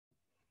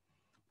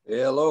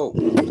Hello.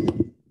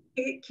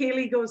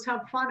 Kaylee goes,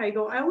 have fun. I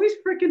go, I always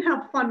freaking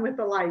have fun with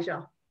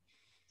Elijah.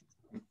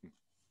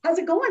 How's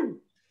it going?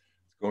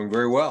 It's going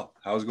very well.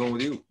 How's it going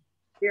with you?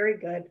 Very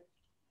good.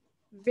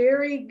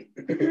 Very,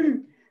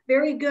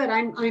 very good.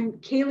 I'm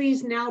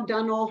Kaylee's now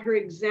done all her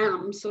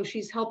exams, so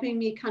she's helping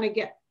me kind of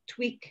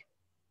tweak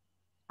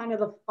kind of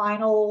the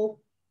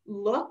final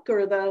look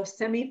or the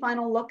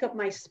semi-final look of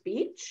my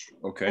speech.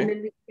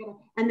 Okay.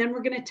 And then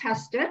we're going to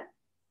test it,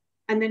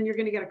 and then you're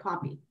going to get a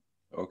copy.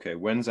 Okay.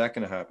 When's that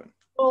going to happen?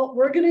 Well,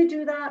 we're going to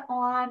do that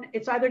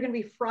it's either going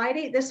to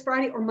be this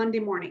Friday or Monday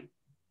morning.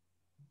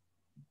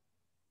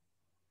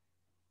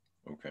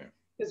 Okay.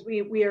 Because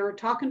we are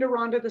talking to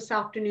Rhonda this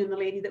afternoon, the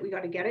lady that we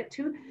got to get it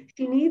to.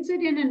 She needs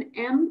it in an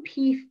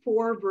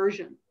MP4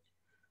 version,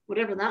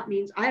 whatever that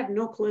means. I have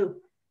no clue.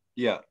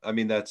 Yeah. I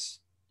mean, what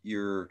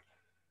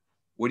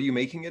are you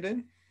making it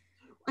in?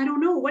 I don't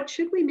know. What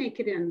should we make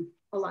it in,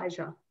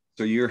 Elijah?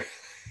 So you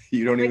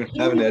don't even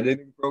have an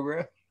editing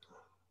program?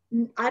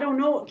 I don't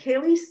know.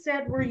 Kaylee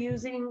said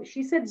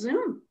she said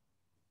Zoom.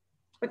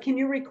 But can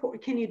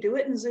you do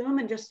it in Zoom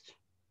and just?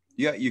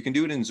 Yeah, you can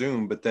do it in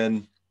Zoom, but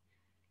then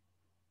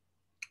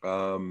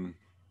like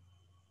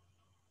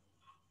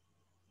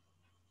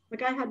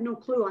I had no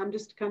clue. I'm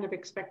just kind of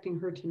expecting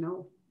her to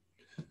know.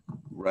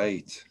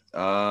 Right.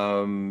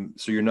 So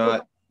you're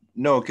not,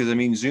 no, because I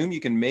mean, Zoom, you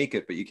can make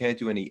it, but you can't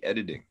do any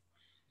editing.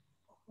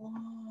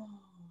 Oh.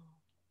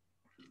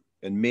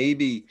 And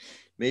maybe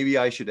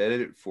I should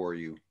edit it for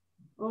you.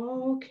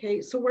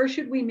 Okay. So where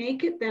should we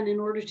make it then in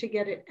order to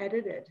get it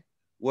edited?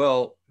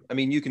 Well, I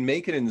mean, you can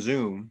make it in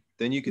Zoom,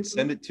 then you could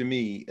send it to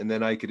me, and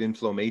then I could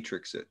inflow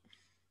matrix it.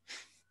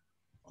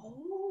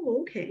 Oh,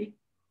 okay.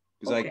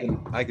 Because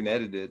I can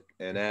edit it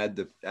and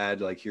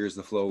add like, here's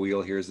the flow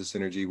wheel, here's the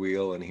synergy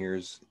wheel, and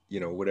here's,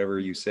 whatever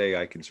you say,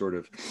 I can sort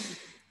of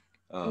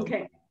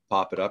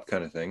pop it up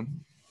kind of thing.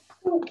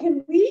 So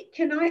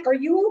are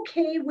you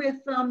okay with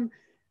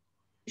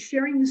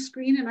sharing the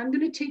screen? And I'm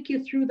going to take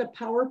you through the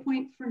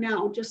PowerPoint for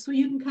now, just so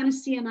you can kind of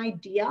see an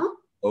idea.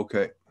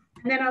 Okay.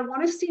 And then I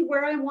want to see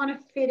where I want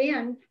to fit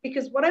in,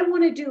 because what I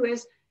want to do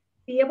is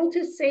be able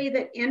to say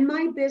that in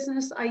my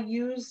business, I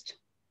used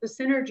the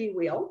synergy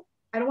wheel.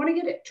 I don't want to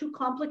get it too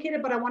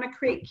complicated, but I want to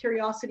create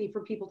curiosity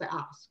for people to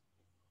ask.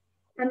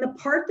 And the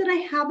part that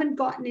I haven't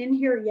gotten in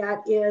here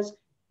yet is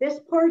this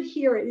part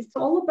here. It's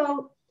all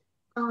about,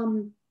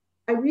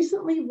 I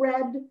recently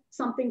read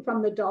something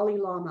from the Dalai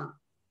Lama.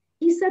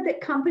 He said that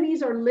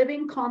companies are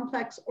living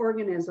complex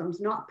organisms,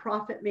 not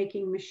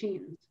profit-making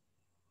machines.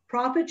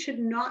 Profit should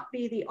not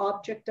be the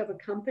object of a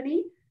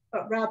company,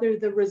 but rather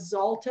the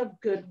result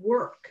of good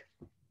work.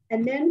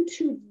 And then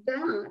to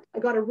that, I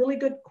got a really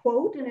good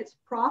quote, and it's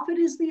profit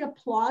is the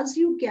applause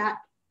you get,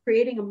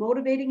 creating a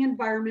motivating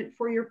environment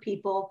for your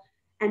people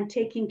and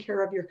taking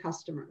care of your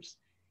customers.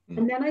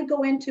 And then I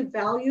go into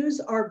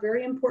values are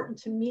very important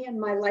to me in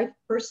my life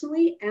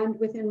personally and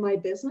within my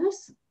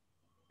business.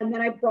 And then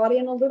I brought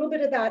in a little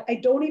bit of that. I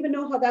don't even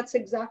know how that's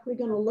exactly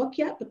going to look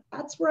yet, but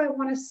that's where I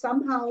want to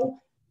somehow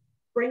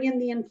bring in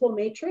the inflow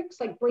matrix,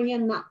 like bring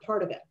in that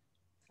part of it.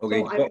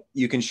 Okay, so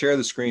you can share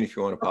the screen if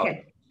you want to pop.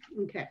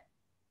 Okay.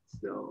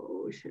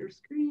 So share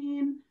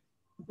screen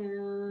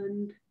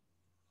and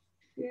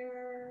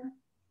share.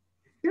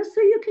 Just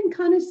so you can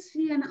kind of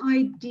see an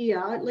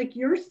idea, like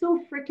you're so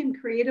freaking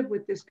creative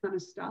with this kind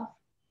of stuff.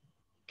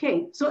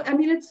 Okay, so I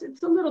mean, it's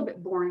a little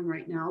bit boring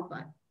right now,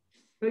 but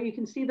so you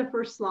can see the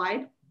first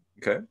slide.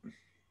 Okay.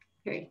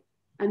 Okay,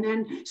 and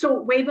then, so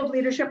wave of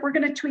leadership, we're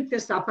gonna tweak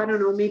this up. I don't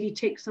know, maybe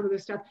take some of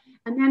this stuff.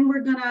 And then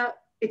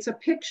it's a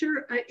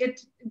picture,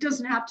 it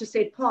doesn't have to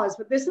say pause,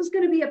 but this is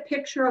gonna be a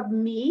picture of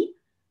me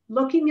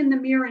looking in the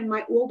mirror in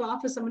my old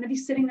office. I'm going to be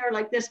sitting there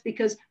like this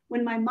because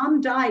when my mom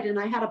died and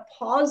I had a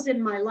pause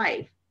in my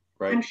life,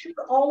 right. I'm sure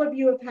all of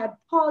you have had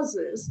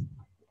pauses,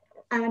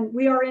 and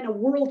we are in a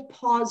world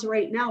pause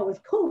right now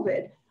with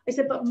COVID. I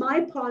said, but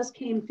my pause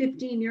came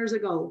 15 years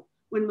ago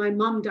when my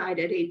mom died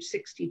at age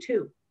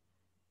 62.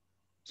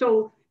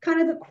 So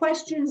kind of the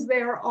questions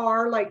there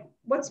are like,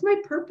 what's my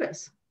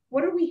purpose?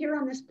 What are we here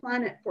on this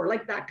planet for?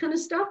 Like that kind of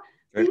stuff,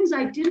 right. Things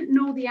I didn't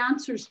know the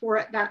answers for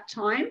at that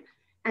time.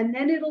 And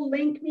then it'll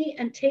link me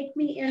and take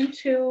me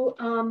into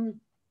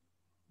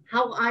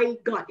how I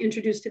got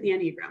introduced to the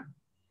Enneagram.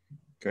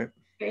 Okay.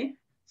 Okay.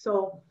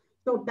 So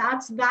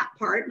that's that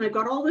part. And I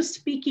got all the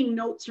speaking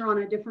notes are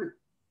on a different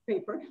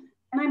paper.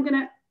 And I'm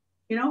going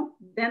to,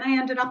 then I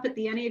ended up at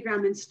the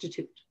Enneagram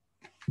Institute.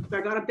 So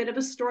I got a bit of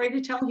a story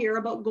to tell here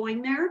about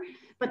going there,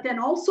 but then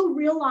also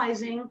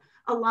realizing,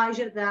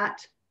 Elijah,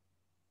 that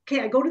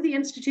okay, I go to the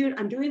Institute,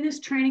 I'm doing this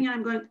training, and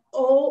I'm going,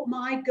 oh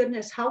my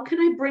goodness, how can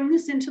I bring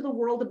this into the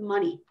world of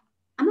money?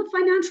 I'm a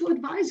financial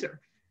advisor.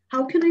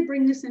 How can I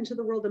bring this into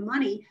the world of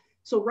money?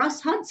 So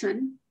Russ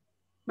Hudson,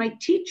 my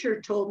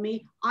teacher, told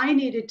me I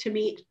needed to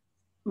meet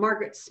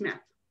Margaret Smith.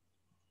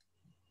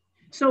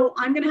 So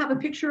I'm going to have a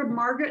picture of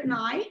Margaret and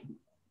I,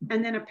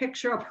 and then a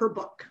picture of her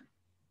book.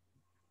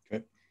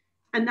 Okay.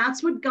 And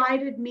that's what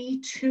guided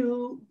me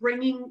to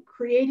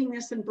creating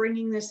this and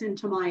bringing this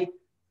into my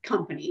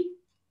company.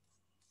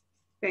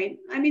 Okay.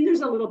 I mean,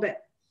 there's a little bit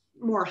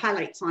more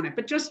highlights on it,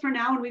 but just for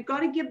now, and we've got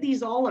to give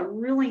these all a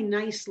really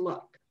nice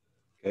look.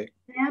 Okay.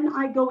 Then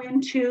I go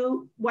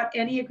into what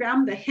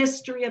Enneagram, the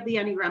history of the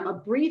Enneagram, a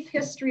brief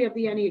history of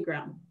the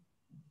Enneagram.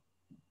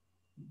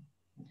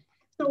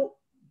 So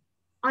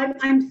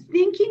I'm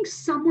thinking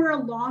somewhere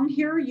along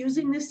here,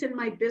 using this in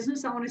my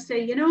business, I want to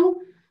say, you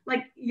know,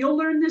 like you'll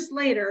learn this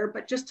later,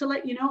 but just to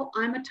let you know,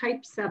 I'm a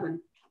type 7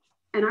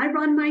 and I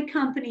run my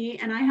company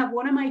and I have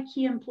one of my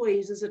key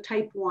employees is a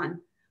type 1.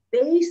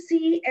 They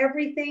see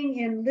everything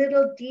in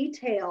little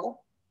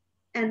detail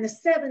and the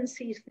 7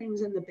 sees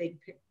things in the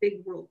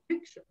big world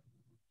picture.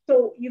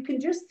 So you can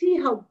just see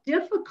how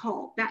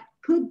difficult that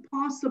could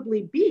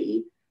possibly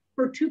be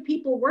for two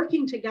people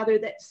working together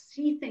that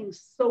see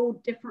things so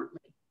differently.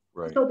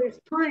 Right. So there's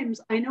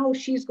times I know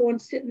she's going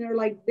sitting there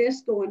like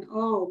this going,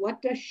 oh,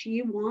 what does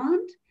she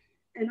want?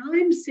 And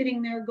I'm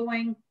sitting there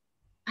going,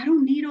 I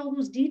don't need all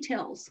those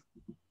details.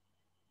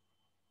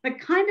 But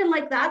kind of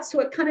like that. So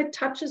it kind of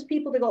touches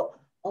people to go,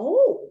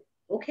 oh,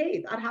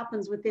 okay, that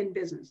happens within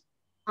business.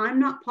 I'm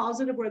not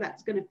positive where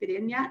that's going to fit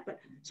in yet. But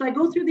so I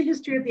go through the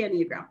history of the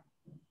Enneagram.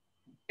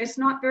 It's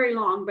not very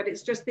long, but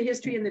it's just the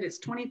history in that it's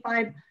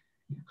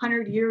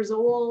 2,500 years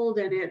old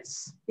and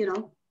it's, you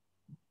know,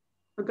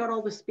 I've got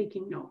all the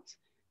speaking notes.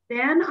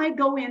 Then I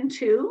go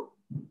into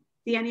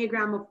the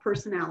Enneagram of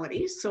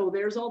personalities. So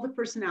there's all the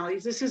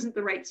personalities. This isn't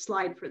the right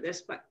slide for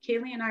this, but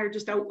Kaylee and I are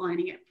just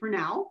outlining it for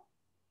now.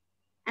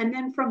 And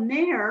then from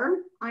there,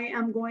 I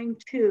am going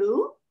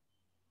to,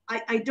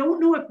 I don't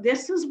know if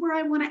this is where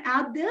I want to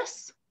add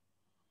this.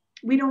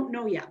 We don't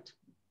know yet.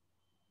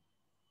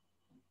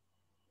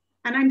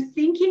 And I'm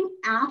thinking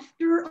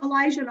after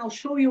Elijah, and I'll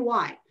show you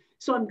why.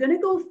 So I'm going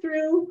to go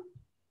through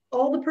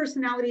all the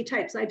personality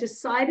types. I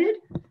decided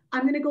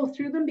I'm going to go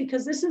through them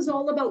because this is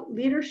all about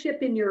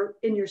leadership in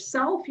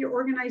yourself, your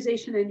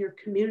organization, and your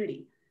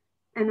community.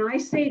 And I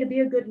say to be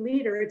a good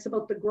leader, it's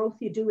about the growth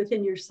you do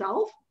within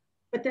yourself.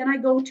 But then I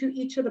go to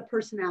each of the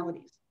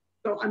personalities.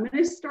 So I'm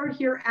going to start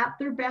here at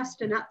their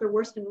best and at their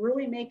worst and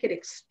really make it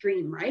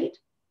extreme, right?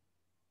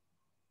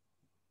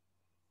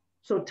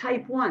 So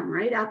type 1,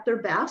 right? At their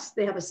best,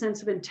 they have a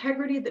sense of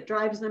integrity that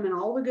drives them in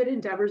all the good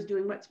endeavors,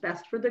 doing what's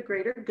best for the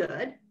greater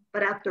good.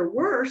 But at their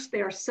worst,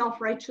 they are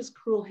self-righteous,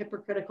 cruel,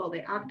 hypocritical.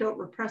 They act out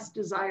repressed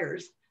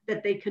desires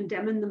that they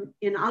condemn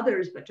in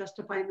others, but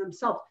justify in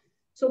themselves.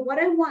 So what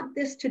I want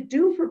this to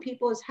do for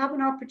people is have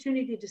an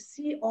opportunity to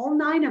see all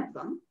 9 of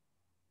them.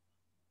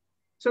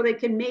 So they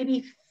can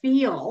maybe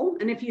feel,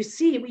 and if you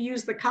see, we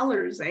use the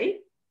colors, eh?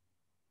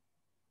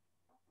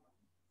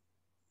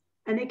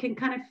 And they can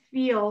kind of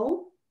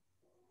feel.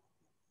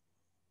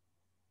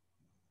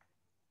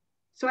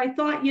 So I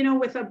thought, you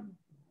know,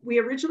 we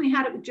originally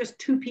had it with just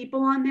 2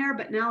 people on there,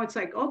 but now it's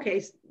like,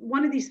 okay,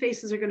 one of these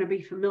faces are going to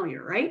be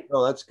familiar, right?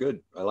 Oh, that's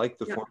good. I like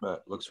the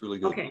format. Looks really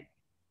good. Okay.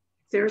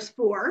 There's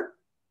 4,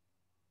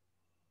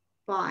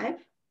 5,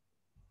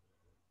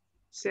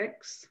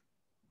 6,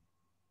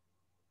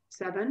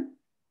 7,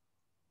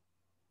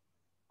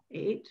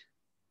 8,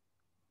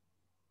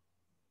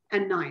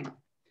 and 9.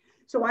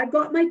 So I've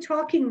got my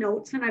talking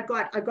notes and I've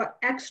got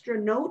extra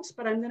notes,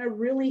 but I'm going to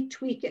really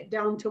tweak it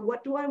down to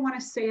what do I want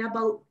to say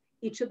about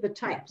each of the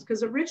types?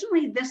 Because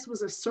originally this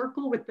was a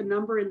circle with the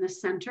number in the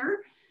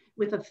center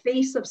with a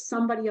face of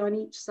somebody on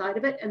each side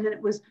of it. And then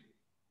it was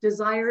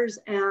desires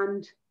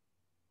and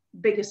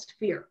biggest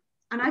fear.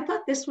 And I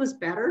thought this was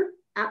better,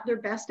 at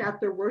their best, at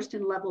their worst,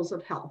 in levels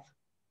of health.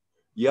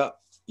 Yeah.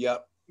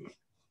 Okay.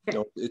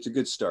 No, it's a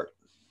good start.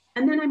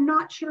 And then I'm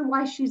not sure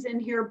why she's in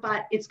here,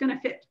 but it's going to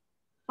fit.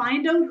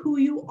 Find out who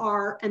you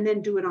are and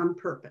then do it on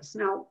purpose.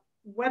 Now,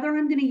 whether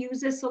I'm going to use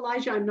this,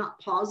 Elijah, I'm not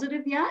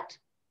positive yet.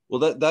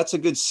 Well, that's a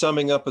good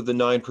summing up of the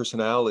 9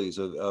 personalities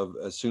of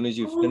as soon as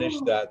you finish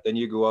that, then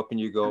you go up and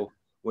you go,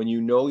 when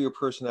you know your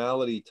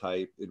personality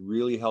type, it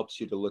really helps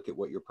you to look at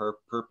what your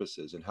purpose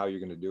is and how you're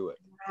going to do it.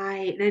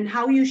 Right. And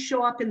how you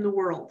show up in the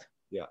world.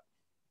 Yeah.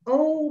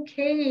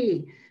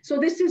 Okay. So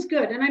this is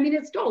good. And I mean,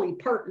 it's Dolly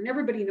Parton.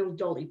 Everybody knows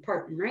Dolly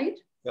Parton, right?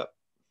 Yep.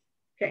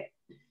 Okay.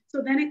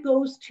 So then it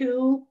goes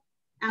to,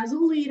 as a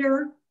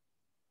leader,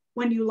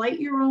 when you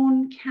light your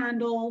own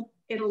candle,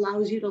 it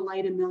allows you to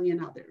light a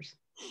million others.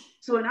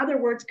 So in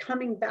other words,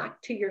 coming back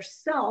to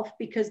yourself,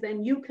 because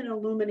then you can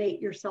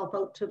illuminate yourself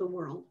out to the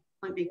world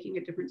by making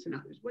a difference in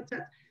others. What's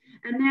that?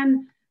 And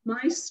then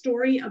my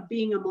story of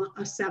being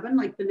a 7,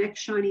 like the next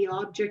shiny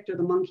object or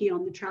the monkey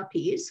on the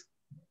trapeze.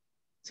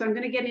 So I'm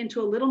going to get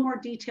into a little more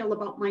detail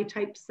about my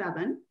type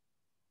 7.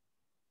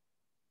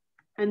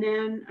 And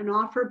then an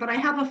offer, but I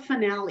have a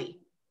finale.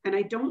 And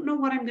I don't know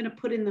what I'm going to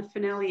put in the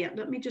finale yet.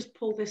 Let me just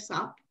pull this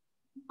up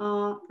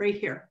right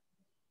here.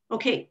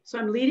 Okay, so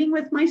I'm leading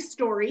with my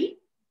story.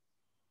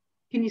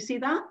 Can you see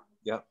that?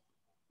 Yeah.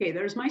 Okay,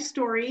 there's my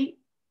story,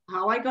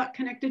 how I got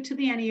connected to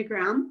the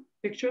Enneagram,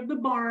 picture of the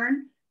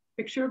barn,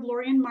 picture of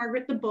Laurie and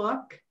Margaret, the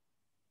book.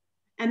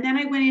 And then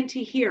I went into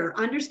here,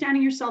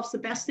 understanding yourself's the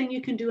best thing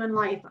you can do in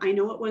life. I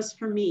know it was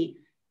for me.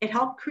 It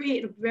helped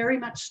create a very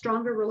much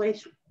stronger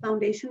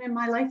foundation in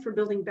my life for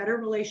building better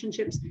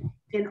relationships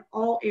in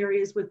all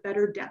areas with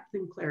better depth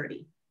and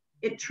clarity.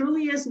 It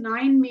truly is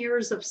 9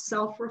 mirrors of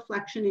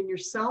self-reflection in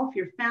yourself,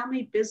 your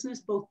family, business,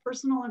 both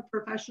personal and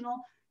professional,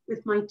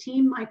 with my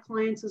team, my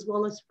clients, as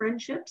well as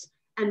friendships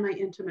and my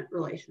intimate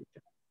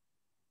relationships.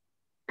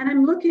 And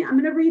I'm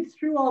going to read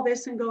through all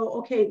this and go,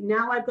 okay,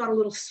 now I've got a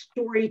little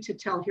story to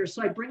tell here.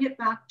 So I bring it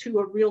back to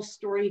a real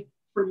story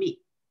for me.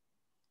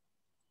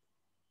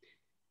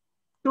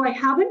 So I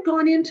haven't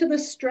gone into the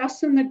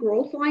stress and the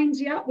growth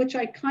lines yet, which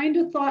I kind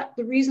of thought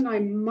the reason I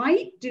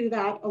might do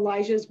that,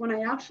 Elijah, is when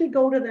I actually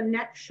go to the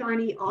next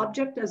shiny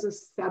object as a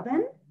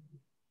 7,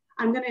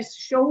 I'm going to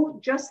show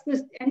just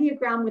this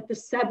Enneagram with the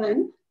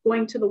 7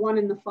 going to the 1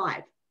 and the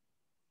 5.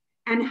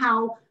 And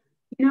how,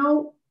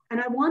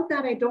 and I want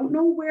that, I don't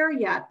know where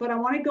yet, but I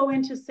want to go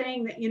into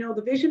saying that,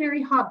 the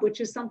Visionary Hub,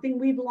 which is something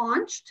we've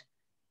launched,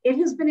 it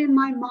has been in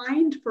my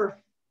mind for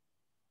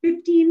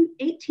 15,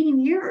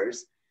 18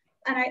 years.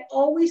 And I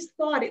always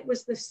thought it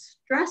was the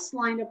stress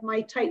line of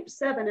my type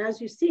 7,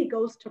 as you see,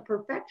 goes to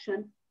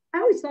perfection. I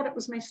always thought it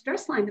was my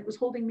stress line that was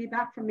holding me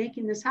back from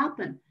making this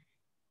happen.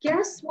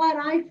 Guess what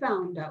I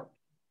found out?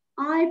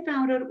 I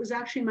found out it was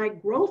actually my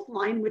growth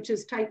line, which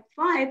is type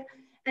 5.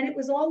 And it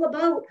was all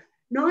about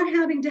not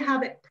having to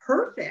have it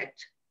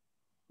perfect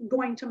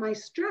going to my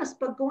stress,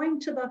 but going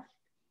to the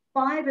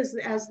 5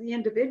 as the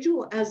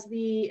individual, as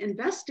the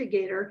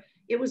investigator.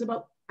 It was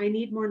about, I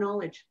need more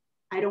knowledge.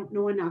 I don't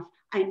know enough.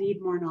 I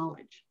need more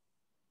knowledge.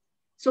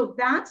 So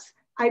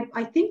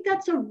I think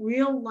that's a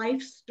real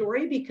life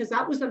story, because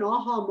that was an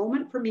aha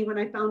moment for me when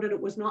I found out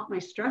it was not my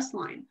stress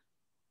line.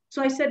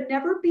 So I said,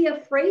 never be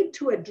afraid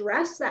to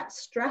address that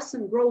stress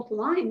and growth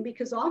line,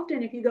 because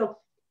often if you go,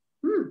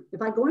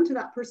 if I go into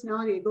that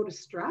personality and go to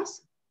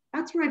stress,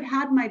 that's where I've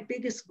had my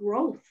biggest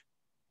growth.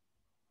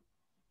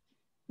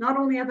 Not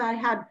only have I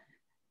had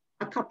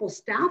a couple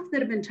staff that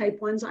have been type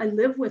 1s, I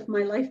live with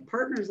my life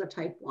partner as a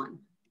type 1.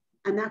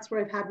 And that's where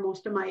I've had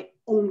most of my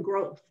own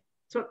growth.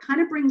 So it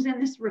kind of brings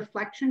in this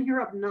reflection here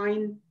of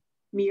 9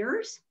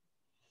 mirrors.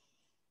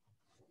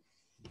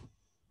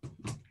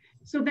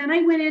 So then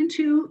I went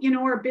into,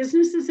 our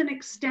business is an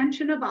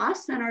extension of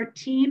us, and our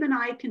team and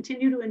I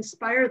continue to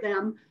inspire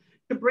them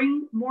to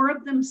bring more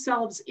of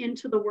themselves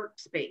into the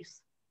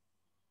workspace.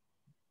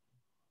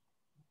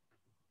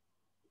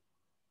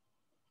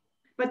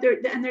 But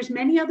there's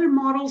many other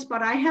models,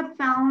 but I have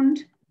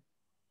found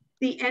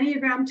the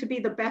Enneagram to be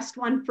the best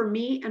one for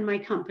me and my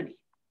company.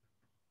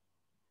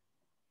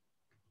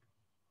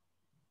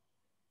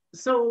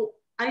 So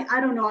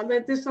I don't know,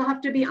 this will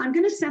have to be, I'm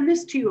going to send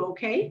this to you,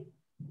 okay?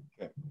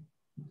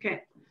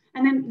 Okay.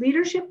 And then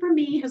leadership for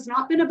me has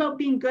not been about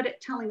being good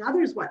at telling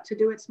others what to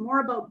do. It's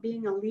more about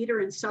being a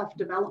leader in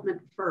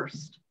self-development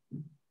first.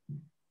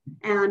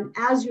 And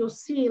as you'll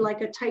see,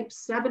 like a type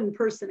 7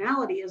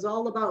 personality is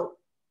all about,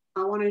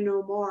 I want to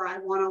know more. I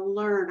want to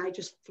learn. I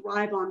just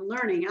thrive on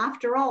learning.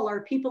 After all,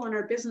 our people in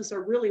our business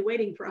are really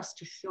waiting for us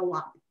to show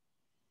up.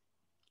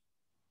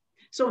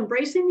 So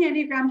embracing the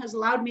Enneagram has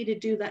allowed me to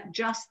do that,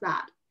 just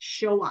that,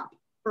 show up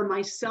for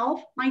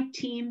myself, my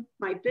team,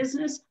 my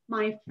business,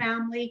 my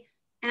family,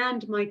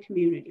 and my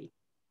community.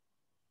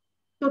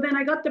 So then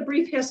I got the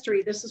brief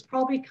history. This is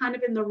probably kind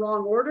of in the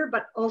wrong order,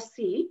 but I'll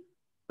see.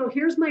 So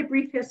here's my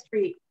brief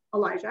history,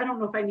 Elijah. I don't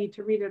know if I need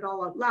to read it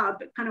all out loud,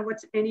 but kind of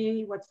what's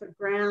a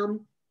gram.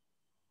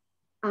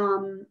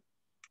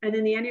 And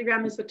then the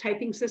Enneagram is the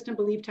typing system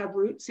believed to have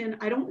roots in,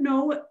 I don't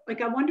know,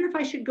 I wonder if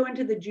I should go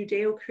into the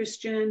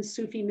Judeo-Christian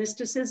Sufi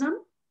mysticism.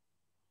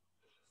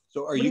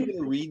 So are you going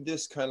to read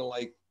this kind of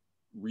like,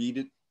 read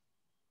it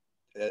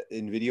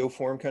in video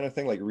form kind of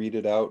thing? Like read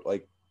it out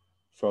like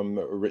from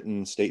a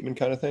written statement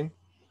kind of thing?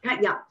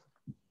 Yeah.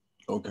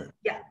 Okay.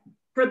 Yeah.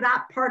 For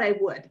that part, I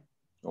would.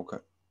 Okay.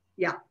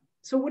 Yeah.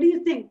 So what do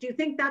you think? Do you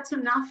think that's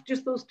enough?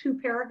 Just those 2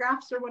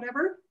 paragraphs or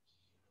whatever?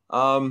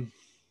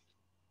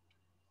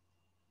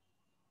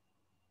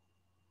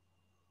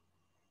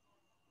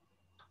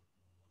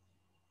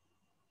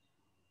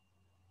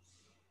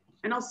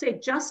 And I'll say,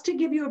 just to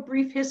give you a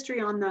brief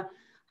history on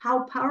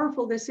how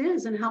powerful this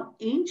is and how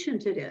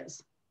ancient it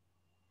is.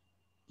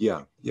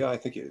 Yeah, I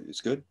think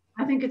it's good.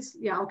 I think it's,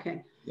 yeah,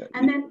 okay. Yeah,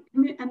 and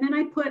then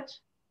I put,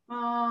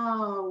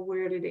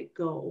 where did it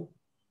go?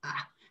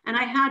 And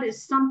I had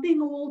is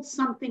something old,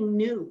 something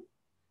new.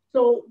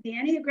 So the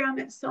Enneagram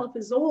itself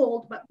is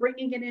old, but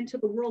bringing it into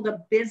the world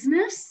of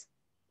business,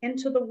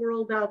 into the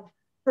world of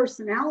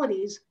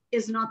personalities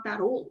is not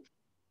that old.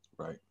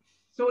 Right.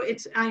 So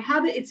it's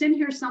in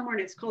here somewhere,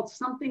 and it's called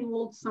something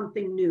old,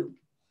 something new.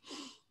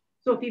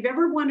 So if you've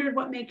ever wondered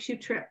what makes you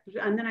trip,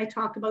 and then I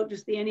talk about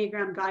just the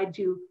Enneagram guides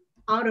you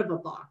out of a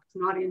box,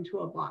 not into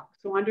a box.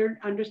 So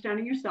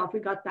understanding yourself, we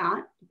got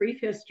that,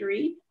 brief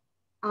history.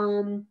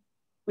 When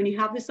you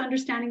have this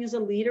understanding as a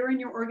leader in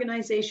your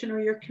organization or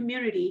your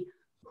community,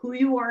 who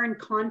you are in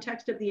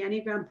context of the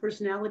Enneagram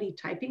personality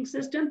typing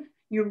system,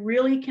 you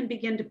really can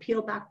begin to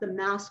peel back the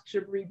masks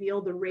to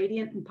reveal the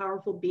radiant and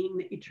powerful being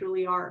that you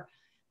truly are.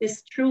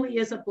 This truly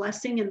is a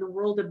blessing in the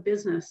world of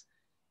business.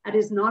 That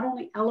is not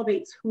only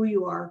elevates who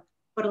you are,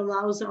 but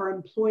allows our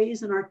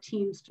employees and our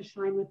teams to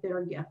shine with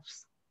their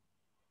gifts.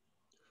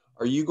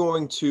 Are you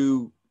going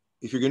to,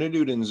 if you're going to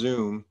do it in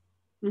Zoom,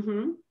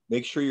 Mm-hmm.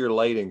 Make sure your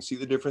lighting, see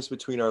the difference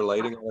between our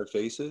lighting on our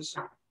faces?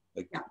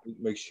 Like, Yeah.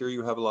 make sure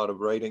you have a lot of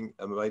writing.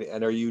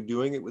 And are you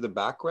doing it with a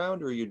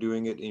background, or are you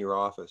doing it in your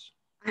office?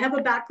 I have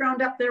a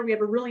background up there. We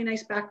have a really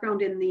nice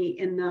background in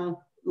the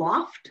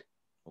loft.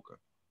 Okay.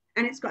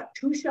 And it's got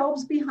 2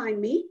 shelves behind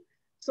me.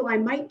 So I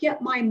might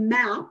get my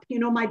map, you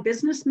know, my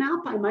business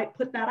map. I might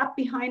put that up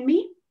behind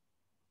me.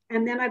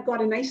 And then I've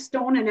got a nice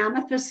stone, an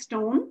amethyst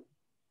stone.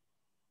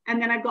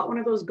 And then I've got one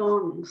of those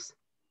gongs.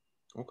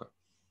 Okay.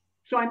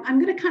 So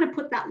I'm going to kind of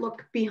put that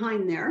look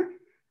behind there.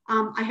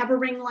 I have a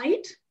ring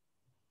light.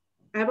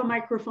 I have a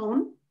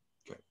microphone.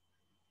 Okay.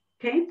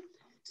 Okay.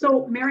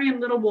 So Marion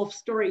Little Wolf's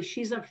story,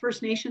 she's a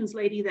First Nations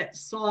lady that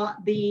saw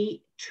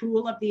the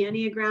tool of the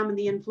Enneagram and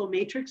the inflow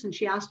matrix. And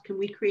she asked, can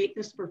we create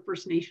this for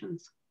First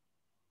Nations?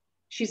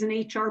 She's an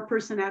HR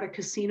person at a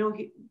casino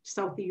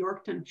south of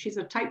Yorkton. She's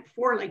a type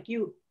 4 like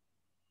you.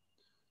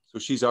 So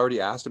she's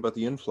already asked about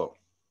the inflow.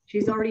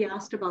 She's already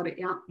asked about it.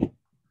 Yeah.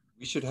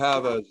 We should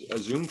have a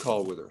Zoom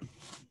call with her.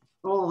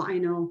 Oh, I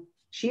know.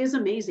 She is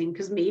amazing,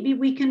 because maybe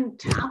we can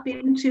tap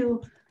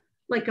into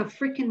like a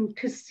freaking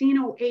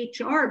casino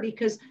HR,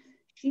 because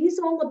she's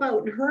all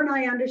about, and her and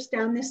I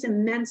understand this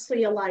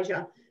immensely,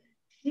 Elijah.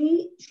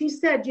 She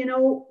said, you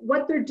know,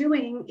 what they're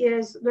doing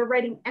is they're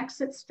writing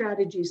exit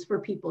strategies for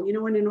people, you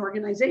know, in an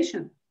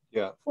organization.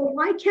 Yeah. Well,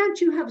 why can't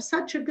you have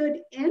such a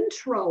good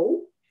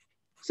intro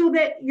so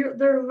that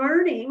they're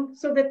learning,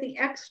 so that the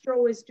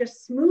extra is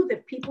just smooth?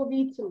 If people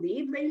need to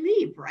leave, they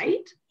leave,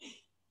 right?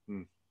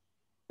 Hmm.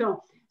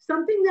 So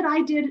something that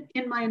I did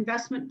in my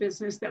investment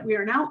business that we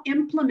are now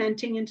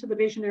implementing into the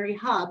Visionary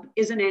Hub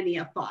is an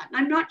Ennea thought. And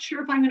I'm not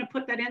sure if I'm going to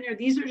put that in there.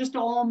 These are just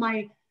all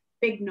my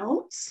big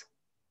notes.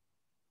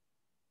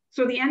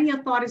 So the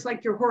Ennea thought is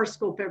like your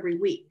horoscope every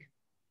week.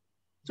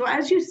 So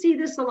as you see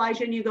this,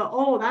 Elijah, and you go,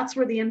 oh, that's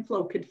where the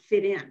inflow could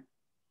fit in.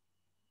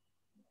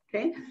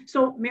 Okay.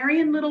 So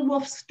Marion Little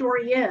Wolf's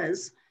story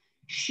is,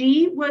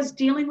 she was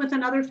dealing with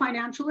another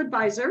financial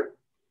advisor.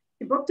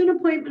 She booked an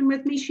appointment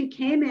with me. She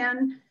came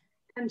in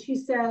and she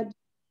said,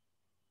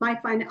 my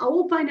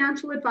old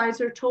financial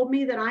advisor told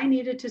me that I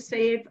needed to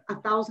save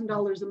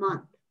 $1,000 a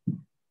month.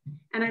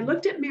 And I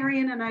looked at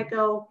Marion and I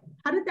go,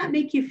 how did that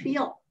make you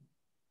feel?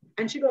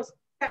 And she goes,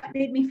 that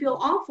made me feel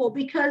awful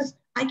because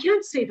I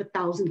can't save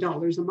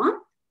 $1,000 a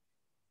month.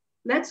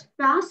 Let's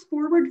fast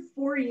forward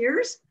 4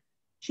 years.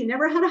 She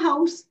never had a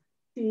house.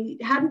 She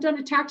hadn't done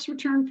a tax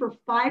return for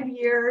 5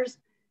 years.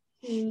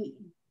 She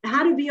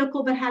had a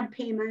vehicle that had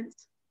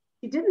payments.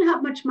 She didn't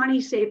have much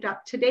money saved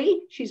up. Today,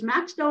 she's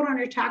maxed out on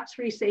her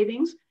tax-free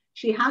savings.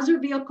 She has her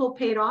vehicle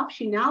paid off.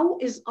 She now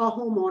is a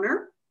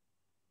homeowner.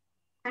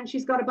 And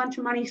she's got a bunch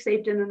of money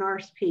saved in an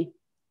RSP.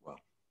 Wow.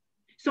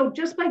 So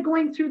just by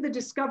going through the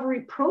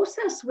discovery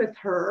process with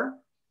her,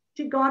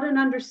 she got an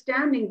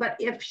understanding. But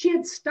if she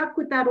had stuck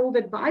with that old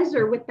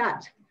advisor with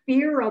that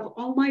fear of,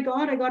 oh my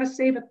God, I got to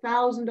save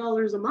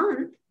 $1,000 a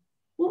month,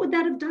 what would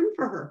that have done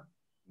for her?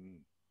 Mm.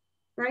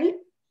 Right?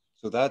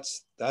 So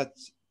that's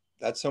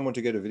someone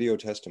to get a video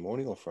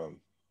testimonial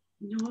from.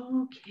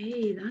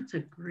 Okay, that's a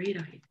great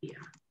idea.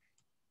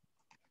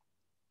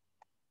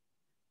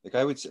 Like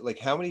I would say, like,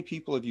 how many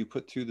people have you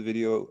put through the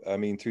video,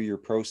 through your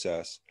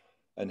process,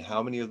 and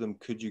how many of them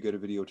could you get a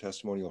video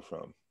testimonial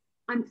from?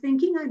 I'm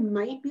thinking I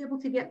might be able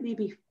to get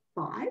maybe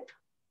 5.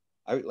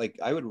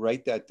 I would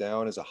write that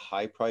down as a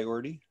high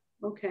priority.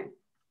 Okay.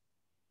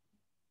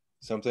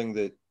 Something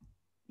that,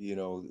 you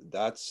know,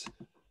 that's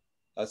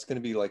going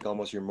to be like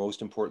almost your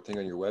most important thing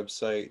on your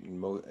website, and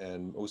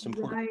most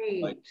important,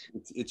 right. Like,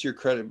 it's your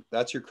credit.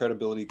 That's your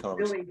credibility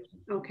conversation.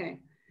 Really? Okay.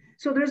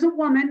 So there's a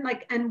woman,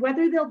 like, and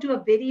whether they'll do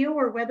a video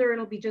or whether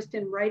it'll be just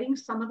in writing,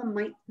 some of them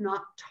might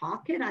not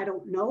talk it. I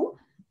don't know.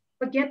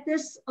 But get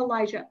this,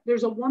 Elijah,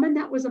 there's a woman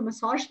that was a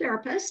massage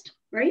therapist,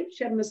 right?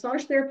 She had a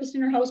massage therapist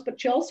in her house, but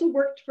she also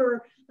worked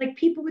for like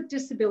people with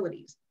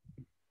disabilities.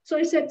 So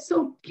I said,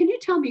 so can you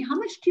tell me, how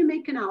much do you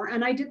make an hour?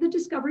 And I did the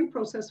discovery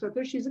process with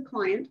her. She's a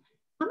client.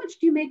 How much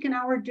do you make an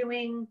hour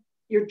doing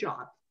your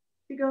job?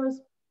 She goes,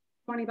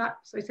 $20.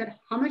 I said,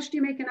 how much do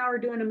you make an hour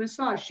doing a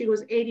massage? She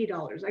goes,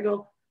 $80. I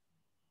go,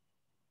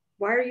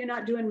 why are you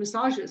not doing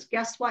massages?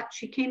 Guess what?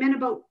 She came in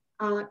about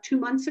 2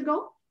 months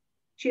ago.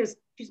 She's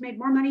made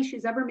more money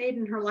she's ever made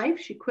in her life.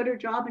 She quit her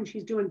job and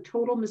she's doing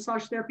total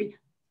massage therapy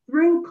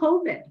through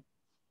COVID.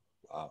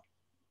 Wow.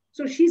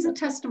 So she's a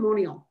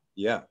testimonial.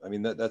 Yeah. I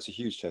mean, that's a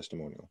huge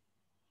testimonial.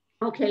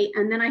 Okay.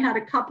 And then I had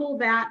a couple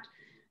that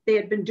they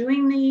had been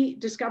doing the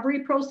discovery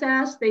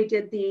process. They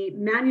did the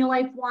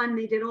Manulife one.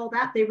 They did all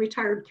that. They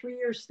retired 3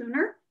 years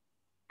sooner.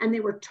 And they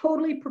were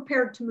totally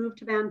prepared to move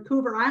to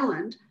Vancouver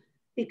Island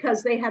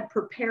because they had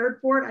prepared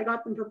for it. I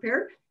got them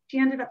prepared. She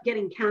ended up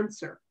getting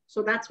cancer.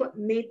 So that's what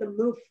made them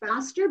move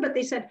faster. But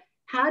they said,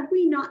 had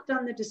we not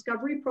done the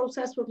discovery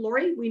process with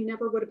Laurie, we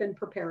never would have been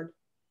prepared.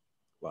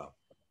 Wow.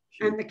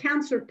 Huge. And the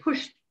cancer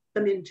pushed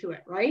them into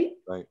it, right?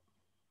 Right.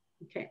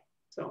 Okay.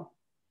 So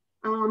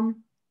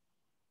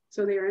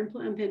they are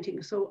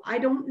implementing. So I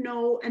don't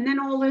know. And then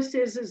all this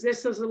is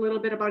a little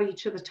bit about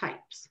each of the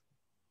types.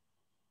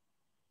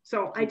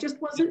 So I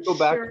just wasn't sure. Go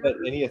back to that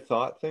Ennea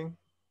thought thing.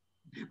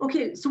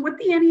 Okay, so what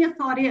the Enneagram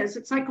thought is,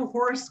 it's like a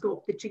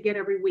horoscope that you get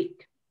every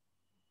week.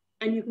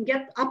 And you can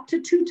get up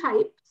to 2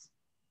 types.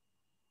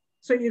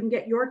 So you can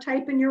get your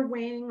type in your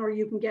wing, or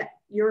you can get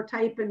your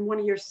type in one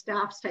of your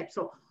staff's types.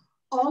 So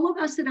all of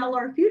us at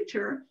LR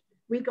Future,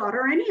 we got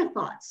our Enneagram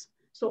thoughts.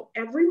 So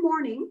every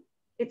morning,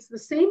 it's the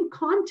same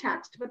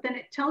context, but then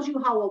it tells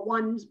you how a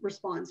 1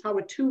 responds, how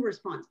a 2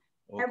 responds.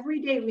 Oh.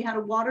 Every day we had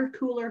a water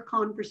cooler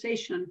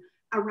conversation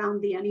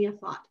around the Enneagram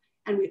thought,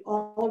 and we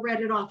all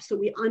read it off. So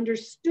we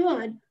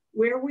understood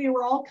where we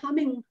were all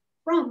coming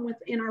from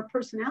within our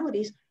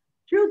personalities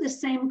through the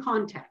same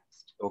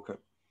context. Okay.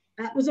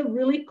 That was a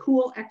really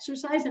cool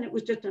exercise, and it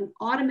was just an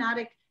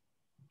automatic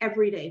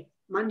every day,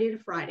 Monday to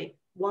Friday,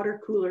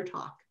 water cooler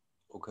talk.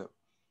 Okay.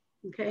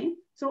 Okay.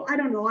 So I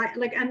don't know.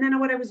 And then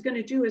what I was going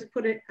to do is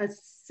put a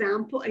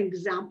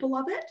example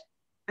of it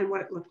and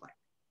what it looked like.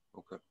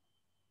 Okay.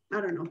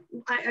 I don't know.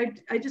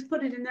 I just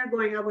put it in there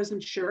going, I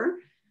wasn't sure.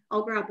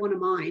 I'll grab one of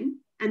mine.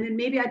 And then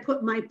maybe I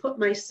put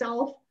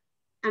myself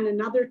and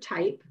another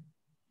type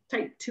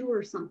 2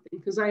 or something,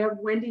 because I have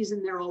Wendy's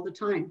in there all the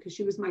time because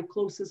she was my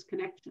closest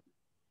connection.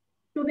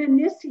 So then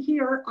this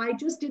here, I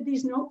just did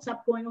these notes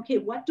up going, okay,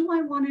 what do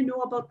I want to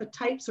know about the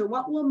types, or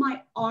what will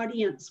my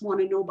audience want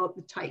to know about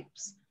the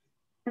types?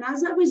 And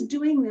as I was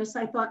doing this,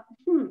 I thought,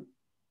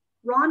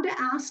 Rhonda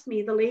asked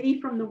me, the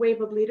lady from the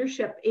Wave of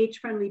Leadership,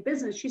 Age-Friendly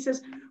Business, she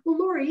says, well,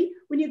 Laurie,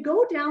 when you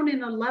go down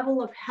in a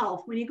level of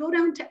health, when you go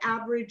down to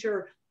average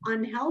or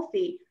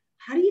unhealthy,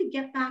 how do you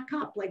get back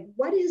up? Like,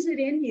 what is it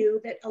in you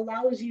that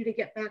allows you to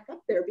get back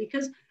up there?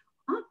 Because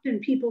often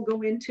people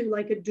go into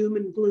like a doom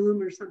and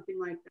gloom or something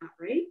like that,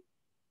 right?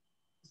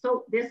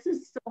 So this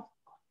is self-talk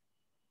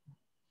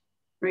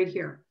right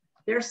here.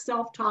 Their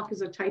self-talk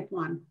is a type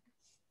 1.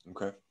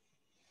 Okay.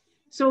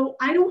 So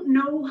I don't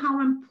know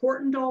how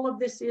important all of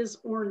this is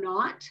or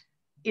not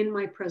in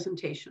my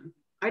presentation.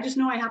 I just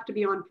know I have to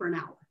be on for an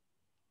hour.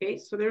 Okay,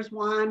 so there's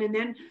one. And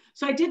then,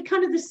 so I did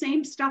kind of the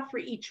same stuff for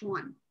each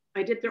one.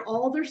 I did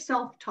all their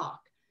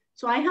self-talk.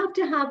 So I have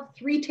to have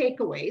 3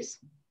 takeaways.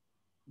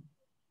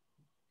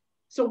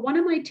 So one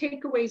of my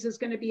takeaways is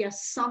going to be a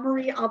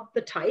summary of the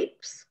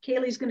types.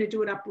 Kaylee's going to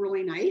do it up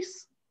really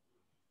nice.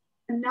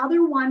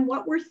 Another one,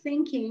 what we're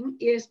thinking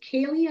is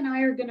Kaylee and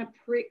I are going to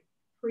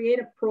create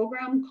a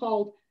program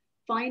called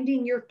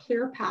Finding Your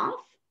Clear Path.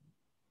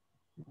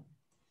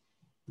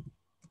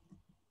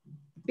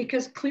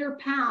 Because clear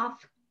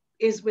path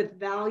is with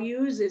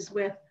values, is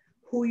with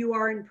who you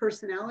are in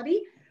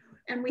personality.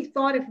 And we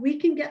thought if we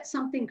can get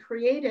something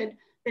created,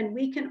 then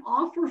we can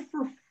offer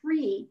for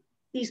free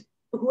these,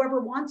 whoever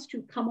wants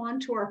to come on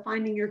to our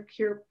Finding Your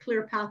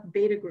Clear Path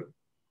beta group.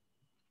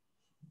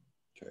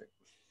 Okay.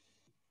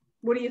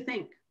 What do you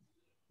think?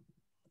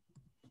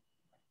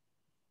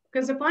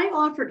 Because if I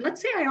offered,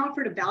 let's say I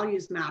offered a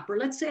values map, or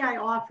let's say I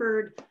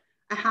offered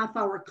a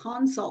half-hour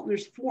consult, and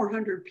there's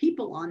 400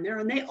 people on there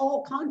and they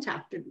all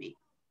contacted me.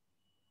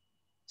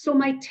 So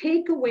my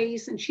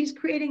takeaways, and she's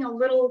creating a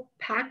little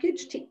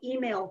package to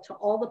email to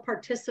all the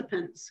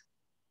participants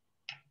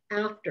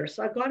after.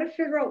 So I've got to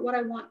figure out what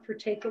I want for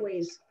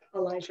takeaways,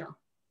 Elijah.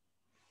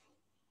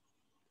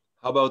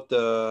 How about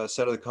the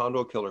set of the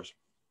condo killers?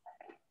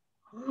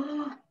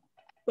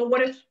 But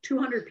what if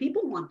 200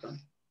 people want them?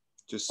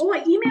 Oh,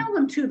 I email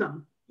them to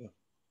them. Yeah.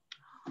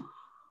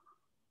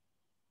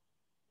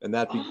 And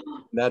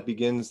that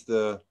begins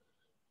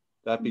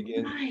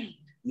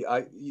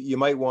Right. You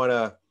might want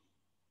to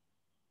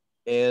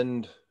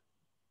end,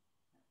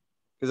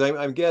 because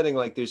I'm getting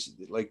like there's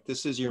like,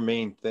 this is your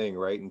main thing,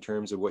 right? In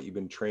terms of what you've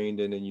been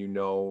trained in and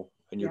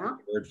and you're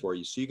prepared for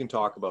you. So you can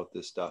talk about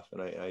this stuff,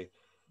 and I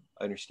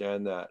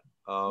understand that.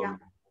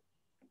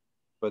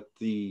 But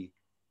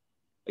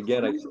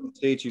again, I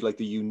say to you, like,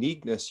 the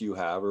uniqueness you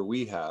have, or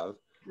we have,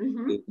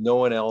 no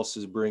one else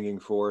is bringing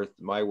forth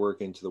my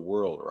work into the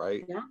world,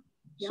 right? Yeah.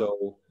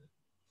 So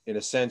in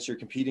a sense, you're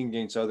competing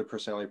against other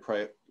personality.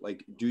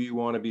 Like, do you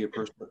want to be an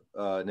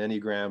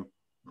Enneagram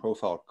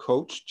profile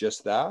coach,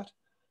 just that?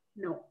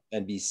 No.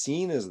 And be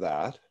seen as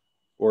that?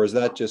 Or is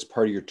that just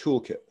part of your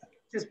toolkit?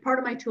 Just part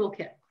of my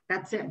toolkit.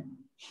 That's it.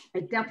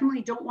 I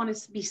definitely don't want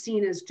to be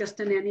seen as just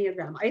an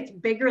Enneagram. It's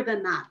bigger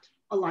than that,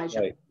 Elijah.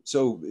 Right.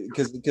 So,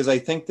 because I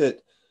think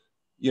that,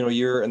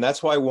 and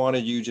that's why I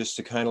wanted you just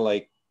to kind of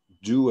like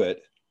do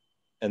it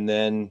and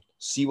then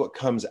see what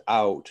comes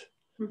out.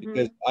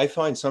 Because I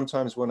find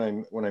sometimes when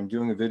I'm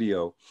doing a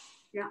video,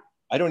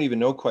 I don't even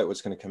know quite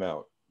what's going to come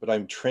out, but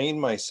I'm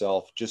trained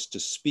myself just to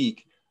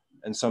speak,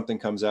 and something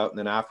comes out, and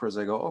then afterwards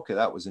I go, okay,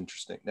 that was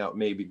interesting. Now it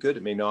may be good,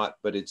 it may not,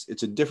 but it's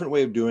a different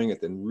way of doing it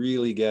than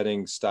really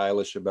getting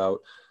stylish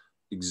about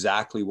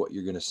exactly what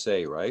you're going to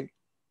say, right?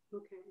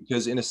 Okay.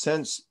 Because in a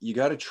sense, you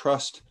got to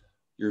trust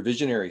your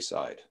visionary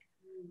side.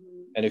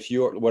 And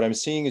what I'm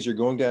seeing is you're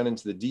going down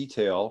into the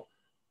detail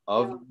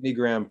of the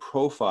Enneagram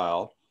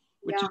profile,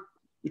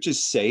 which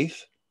is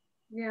safe.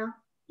 Yeah.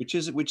 Which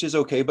is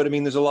okay. But I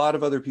mean, there's a lot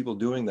of other people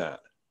doing that.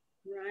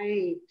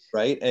 Right.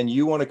 Right. And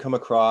you want to come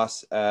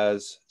across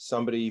as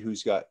somebody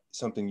who's got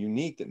something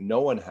unique that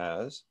no one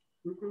has.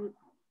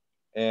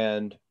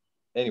 And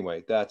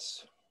anyway,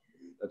 that's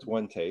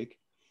one take.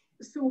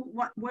 so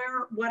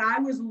what I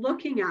was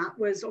looking at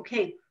was,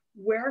 okay,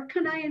 where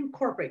can I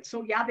incorporate?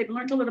 So yeah, they've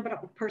learned a little bit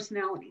about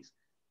personalities,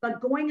 but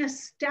going a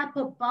step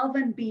above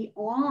and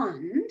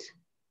beyond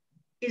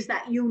is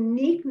that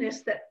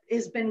uniqueness that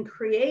has been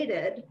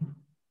created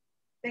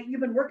that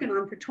you've been working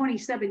on for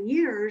 27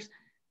 years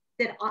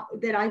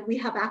that we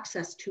have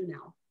access to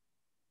now.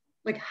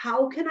 Like,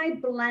 how can I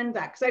blend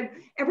that? Because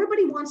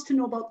everybody wants to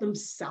know about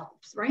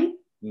themselves, right?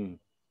 Mm.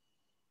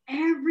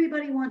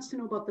 Everybody wants to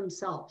know about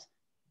themselves.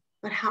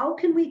 But how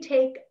can we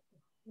take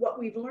what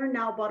we've learned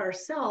now about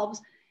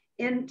ourselves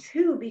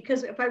into,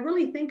 because if I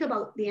really think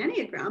about the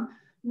Enneagram,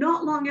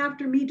 not long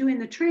after me doing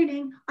the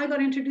training, I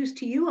got introduced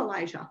to you,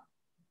 Elijah.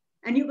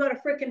 And you got a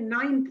freaking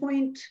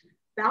 9-point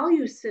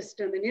value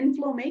system, an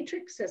inflow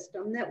matrix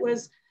system that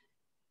was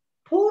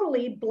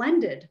totally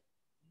blended.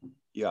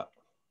 Yeah.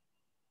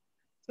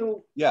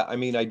 So yeah, I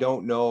mean, I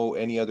don't know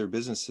any other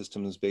business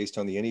systems based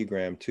on the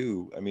Enneagram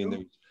too. I mean,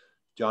 there's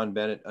John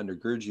Bennett under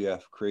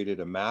Gurdjieff created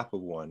a map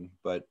of one,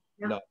 but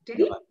not.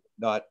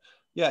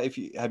 Yeah,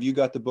 have you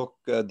got the book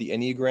The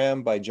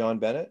Enneagram by John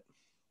Bennett?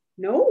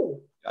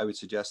 No. I would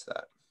suggest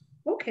that.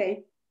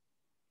 Okay.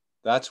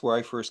 That's where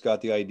I first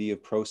got the idea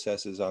of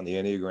processes on the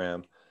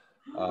Enneagram,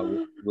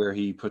 where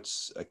he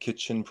puts a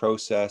kitchen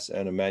process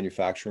and a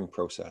manufacturing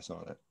process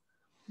on it.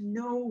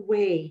 No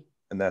way.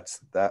 And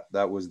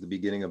that was the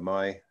beginning of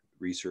my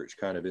research,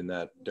 kind of in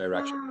that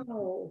direction.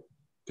 Wow.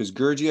 Because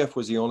Gurdjieff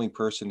was the only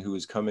person who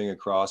was coming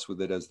across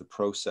with it as the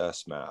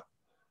process map.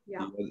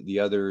 Yeah. The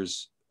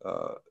others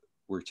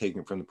were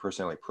taken from the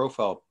personality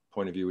profile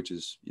point of view, which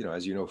is,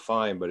 as you know,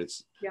 fine, but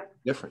it's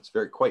different.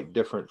 It's quite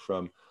different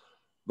from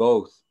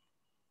both.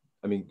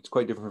 I mean, it's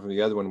quite different from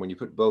the other one. When you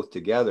put both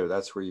together,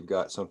 that's where you've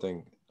got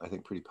something, I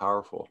think, pretty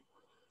powerful.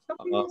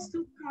 Something that's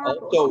so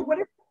powerful. Also, so what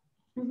if,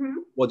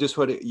 well, just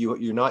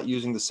you're not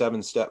using the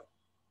 7-step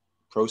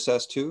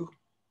process to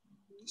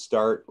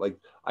start. Like,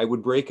 I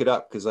would break it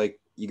up, because like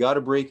you got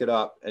to break it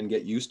up and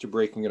get used to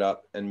breaking it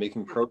up and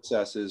making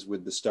processes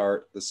with the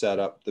start, the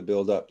setup, the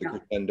build up, the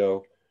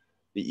crescendo,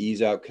 the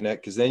ease out,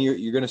 connect, because then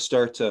you're going to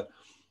start to,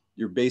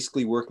 you're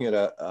basically working at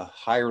a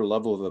higher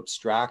level of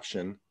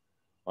abstraction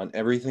on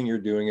everything you're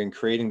doing and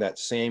creating that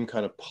same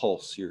kind of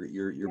pulse.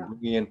 You're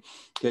bringing in,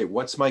 okay,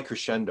 what's my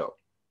crescendo?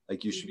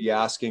 Like, you should be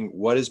asking,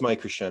 what is my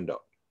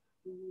crescendo?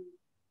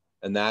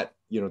 And that,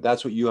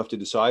 that's what you have to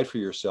decide for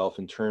yourself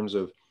in terms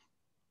of,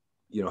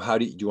 how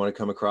do you want to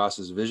come across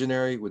as a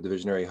visionary with the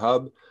Visionary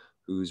Hub,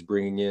 who's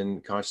bringing in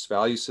conscious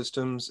value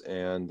systems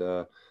and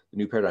the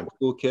New Paradigm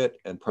Toolkit.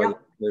 And part of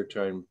the New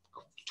Paradigm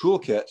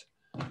Toolkit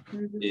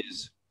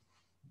is,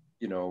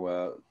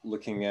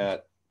 looking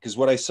at, because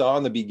what I saw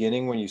in the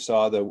beginning, when you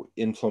saw the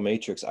inflow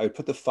matrix, I would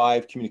put the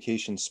 5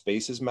 communication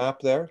spaces map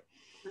there,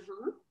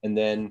 and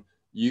then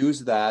use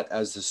that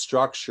as the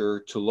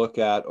structure to look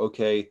at,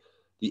 okay,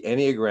 the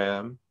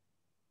Enneagram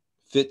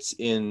fits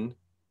in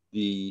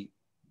the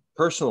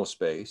personal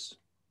space.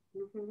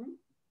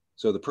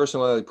 So the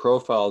personality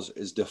profiles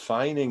is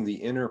defining the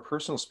inner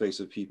personal space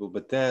of people,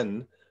 but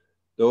then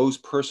those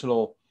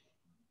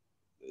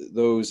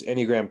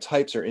Enneagram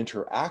types are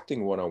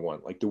interacting one-on-one.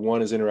 Like the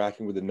 1 is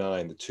interacting with the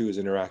 9, the 2 is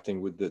interacting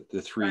with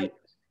the 3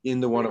 in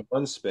the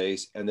one-on-one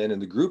space. And then in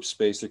the group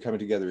space, they're coming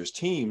together as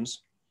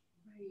teams.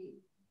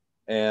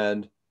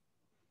 And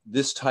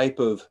this type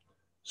of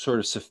sort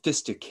of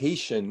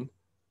sophistication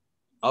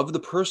of the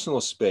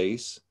personal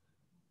space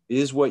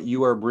is what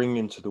you are bringing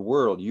into the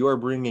world. You are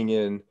bringing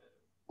in,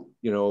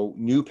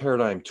 new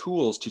paradigm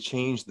tools to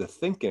change the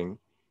thinking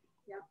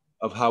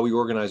of how we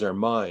organize our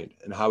mind,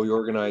 and how we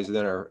organize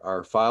then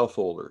our file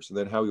folders, and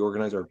then how we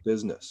organize our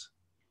business.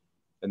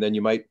 And then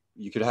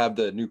you could have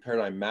the new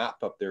paradigm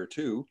map up there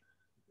too.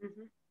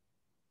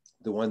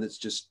 The one that's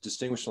just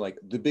distinguished, like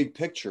the big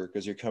picture,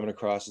 because you're coming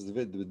across as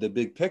the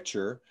big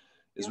picture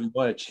is we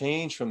want to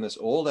change from this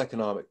old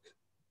economic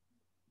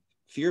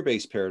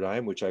fear-based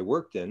paradigm, which I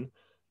worked in.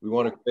 We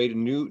want to create a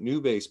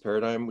new base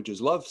paradigm, which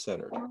is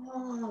love-centered.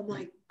 Oh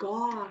my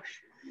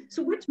gosh.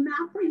 So which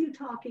map are you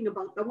talking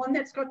about? The one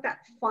that's got that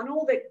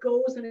funnel that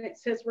goes and it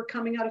says we're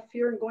coming out of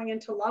fear and going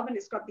into love, and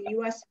it's got the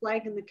US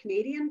flag and the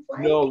Canadian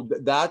flag? No,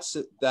 that's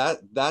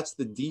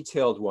the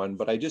detailed one,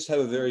 but I just have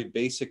a very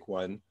basic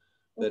one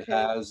that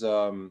has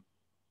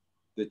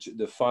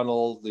the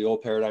funnel, the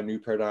old paradigm, new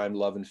paradigm,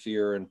 love and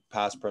fear, and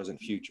past, present,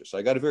 future. So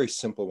I got a very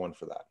simple one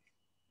for that.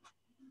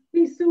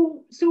 Okay,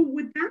 so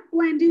would that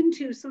blend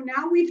into, so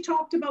now we've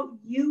talked about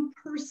you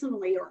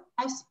personally, or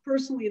us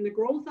personally, and the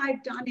growth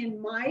I've done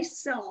in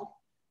myself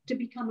to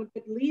become a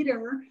good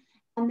leader,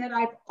 and that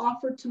I've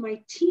offered to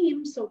my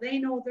team so they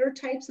know their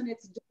types and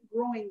it's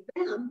growing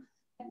them.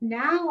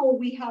 Now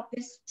we have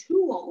this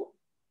tool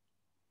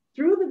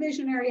through the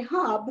Visionary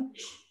Hub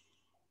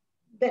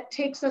that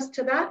takes us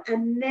to that.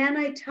 And then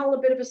I tell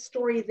a bit of a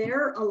story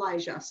there,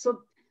 Elijah.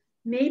 So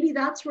maybe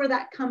that's where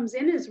that comes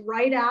in, is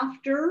right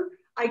after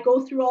I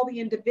go through all the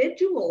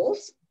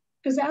individuals,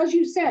 because as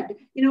you said,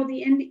 the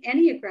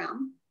Enneagram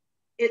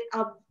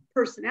of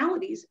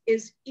personalities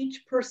is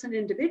each person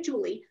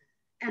individually.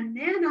 And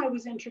then I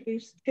was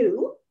introduced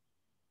to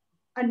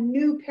a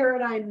new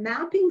paradigm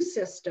mapping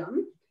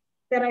system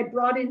that I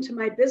brought into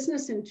my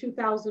business in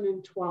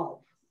 2012.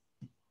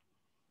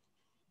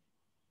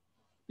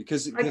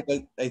 Because I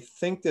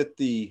think that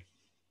the,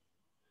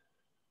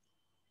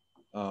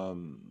 I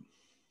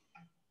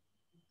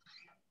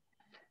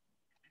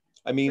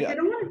mean, like,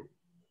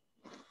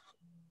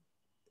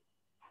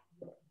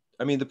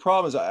 I mean, the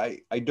problem is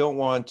I don't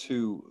want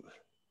to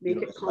make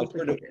it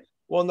complicated.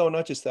 Well, no,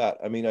 not just that.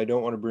 I mean, I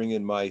don't want to bring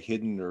in my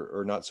hidden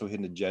or not so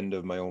hidden agenda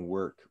of my own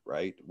work,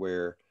 right?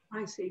 Where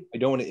I see. I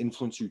don't want to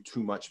influence you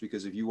too much,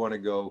 because if you want to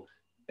go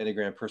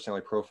Enneagram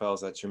personality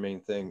profiles, that's your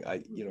main thing.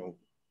 I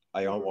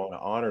want to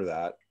honor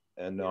that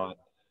and not,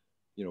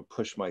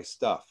 push my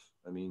stuff.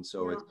 I mean,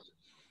 so it's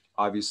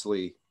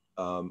obviously,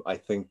 I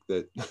think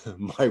that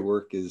my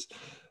work is,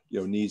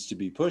 needs to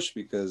be pushed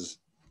because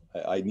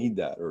I need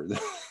that. Or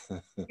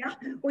yeah.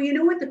 Well, you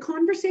know what? The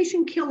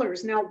conversation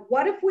killers. Now,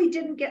 what if we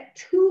didn't get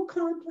too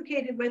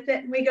complicated with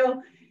it and we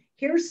go,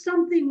 here's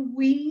something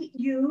we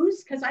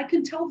use, because I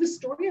can tell the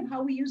story of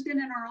how we used it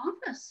in our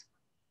office.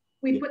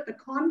 We put the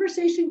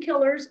conversation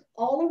killers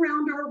all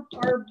around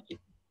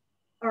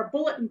our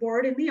bulletin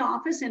board in the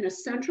office in a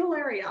central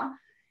area.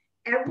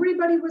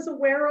 Everybody was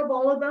aware of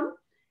all of them.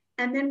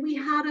 And then we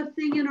had a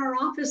thing in our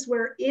office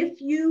where if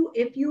you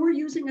were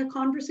using a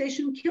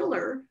conversation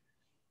killer,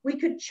 we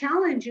could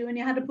challenge you and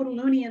you had to put a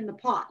loonie in the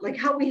pot, like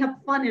how we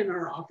have fun in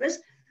our office,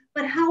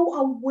 but how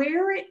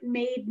aware it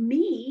made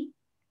me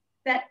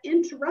that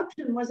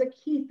interruption was a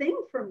key thing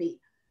for me.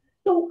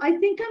 So I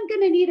think I'm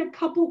going to need a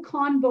couple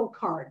convo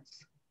cards.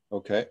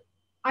 Okay.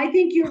 I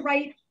think you're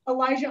right,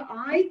 Elijah.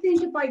 I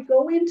think if I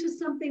go into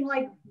something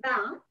like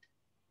that,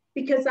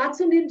 because that's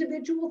an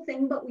individual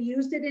thing, but we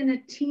used it in a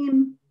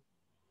team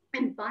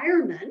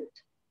environment.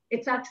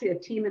 It's actually a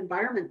team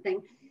environment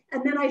thing.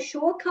 And then I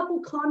show a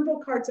couple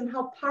convo cards and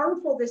how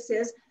powerful this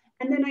is.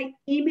 And then I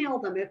email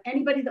them. If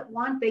anybody that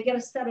wants, they get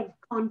a set of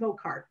convo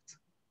cards.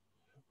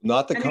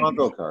 Not the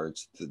convo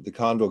cards, the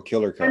convo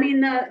killer cards. I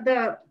mean,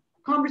 the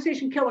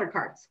conversation killer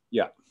cards.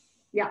 Yeah.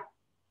 Yeah.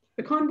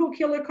 The convo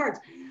killer cards.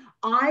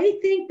 I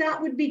think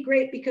that would be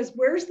great, because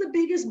where's the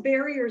biggest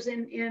barriers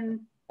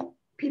in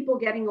people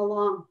getting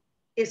along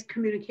is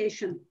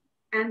communication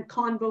and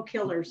convo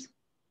killers.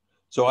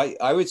 So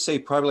I would say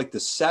probably like the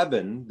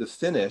 7, the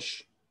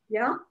finish,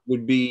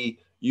 would be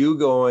you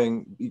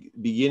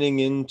beginning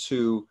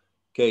into,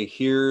 okay,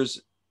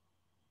 here's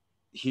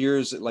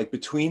like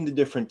between the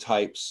different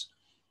types,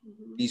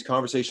 these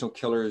conversational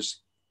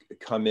killers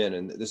come in,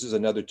 and this is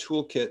another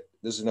toolkit.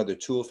 This is another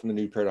tool from the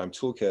New Paradigm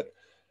Toolkit.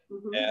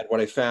 And what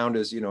I found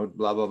is,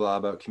 blah, blah, blah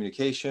about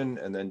communication,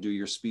 and then do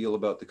your spiel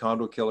about the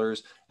convo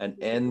killers and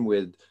end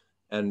with,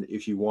 and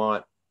if you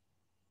want,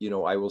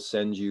 I will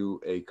send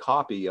you a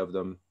copy of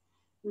them,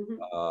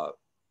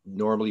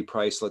 normally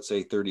priced, let's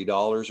say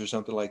 $30 or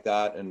something like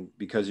that. And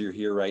because you're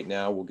here right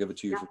now, we'll give it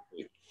to you for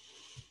free.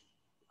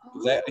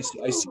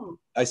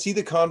 I see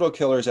the convo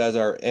killers as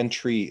our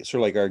entry, sort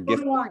of like our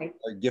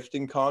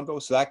gifting convo.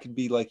 So that could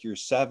be like your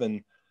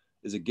 7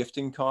 is a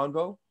gifting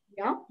convo.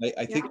 Yeah.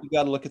 I think you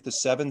got to look at the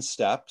 7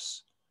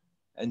 steps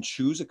and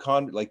choose a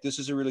like this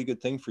is a really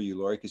good thing for you,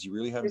 Laurie, because you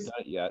really haven't done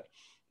it yet,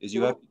 is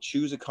you have to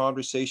choose a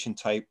conversation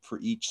type for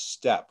each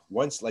step.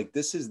 Once, like,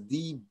 this is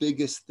the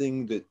biggest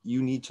thing that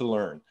you need to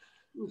learn.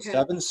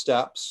 7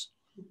 steps,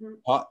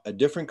 a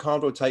different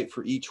convo type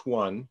for each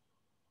one.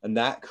 And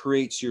that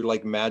creates your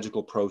like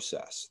magical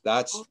process.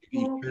 That's,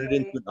 you can turn it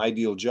into an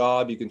ideal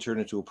job. You can turn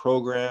it into a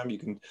program. You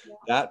can,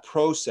 that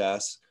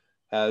process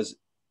has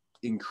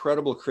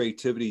incredible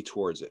creativity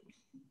towards it.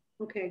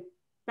 Okay.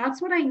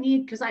 That's what I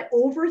need, because I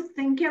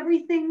overthink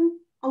everything,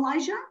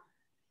 Elijah.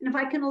 And if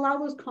I can allow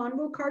those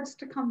convo cards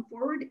to come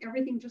forward,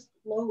 everything just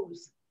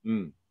flows.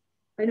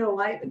 I know,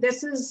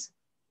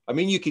 I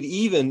mean, you could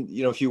even,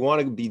 if you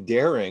want to be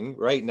daring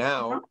right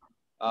now,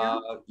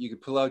 you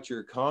could pull out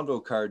your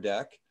convo card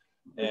deck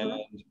and,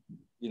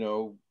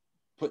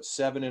 put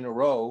 7 in a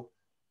row,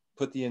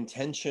 put the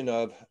intention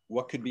of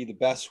what could be the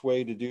best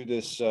way to do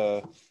this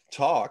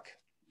talk.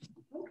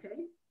 Okay.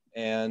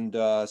 And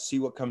see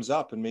what comes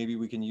up. And maybe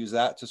we can use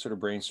that to sort of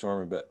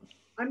brainstorm a bit.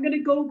 I'm going to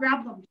go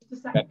grab them just a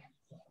second. Okay.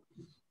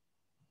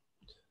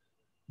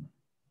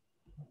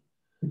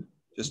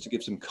 Just to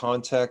give some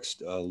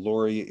context,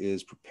 Laurie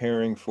is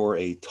preparing for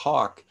a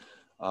talk,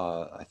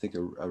 I think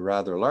a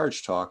rather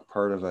large talk,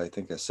 part of, I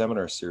think, a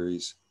seminar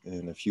series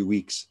in a few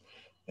weeks.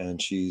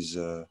 And she's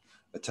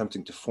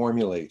attempting to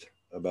formulate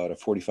about a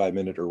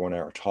 45-minute or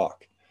 1-hour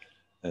talk.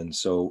 And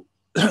so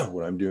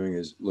what I'm doing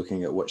is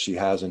looking at what she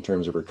has in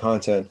terms of her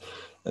content,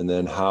 and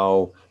then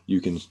how you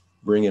can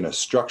bring in a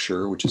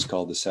structure, which is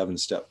called the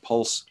 7-step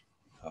pulse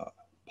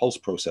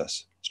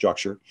process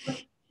structure. What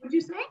did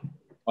you say?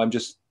 I'm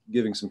just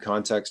giving some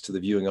context to the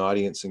viewing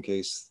audience in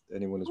case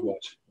anyone is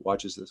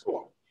watches this.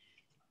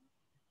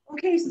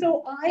 Okay,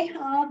 so I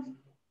have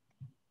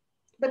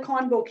the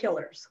convo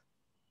killers.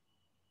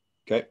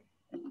 Okay.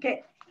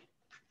 Okay.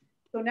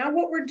 So now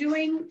what we're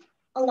doing,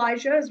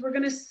 Elijah, is we're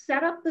going to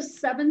set up the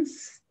 7.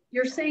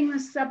 You're saying the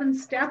 7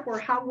 step, or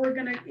how we're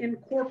going to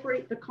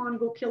incorporate the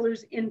convo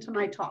killers into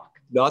my talk.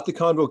 Not the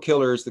convo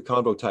killers, the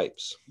convo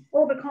types.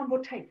 Oh, the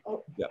convo type.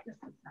 Oh, yeah.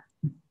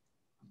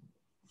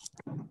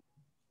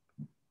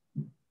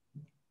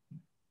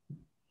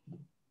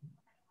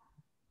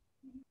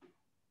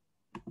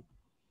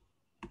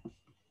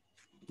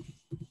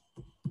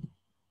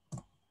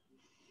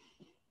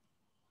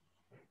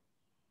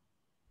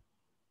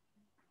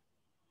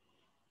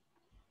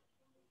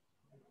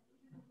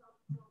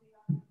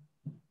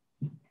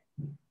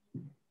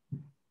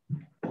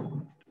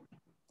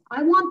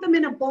 I want them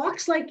in a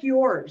box like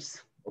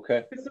yours.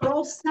 Okay. Because they're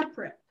all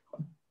separate.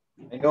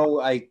 I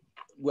know I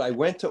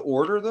went to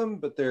order them,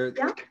 but they're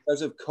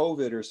because of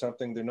COVID or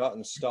something, they're not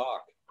in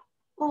stock.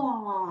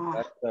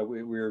 Oh.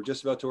 We were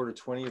just about to order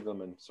 20 of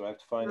them, and so I have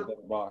to find a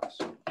better box.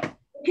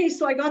 Okay,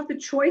 so I got the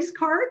choice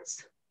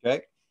cards.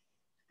 Okay.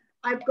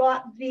 I've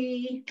got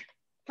the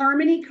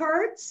harmony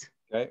cards.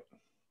 Okay.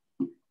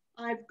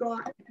 I've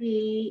got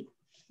the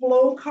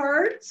flow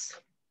cards.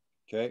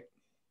 Okay.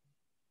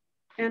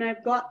 And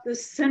I've got the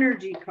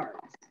synergy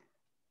cards.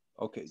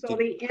 Okay. So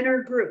the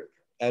inner group.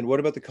 And what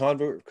about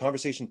the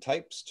conversation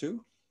types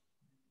too?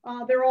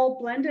 They're all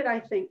blended, I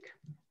think.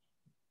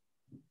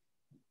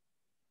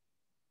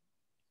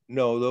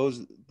 No,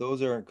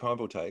 those aren't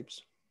combo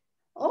types.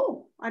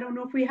 Oh, I don't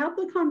know if we have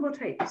the combo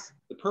types.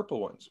 The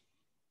purple ones.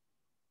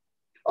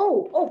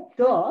 Oh,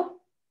 duh.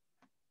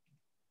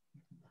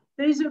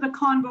 These are the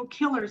convo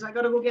killers. I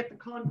got to go get the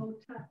convo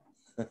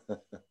types.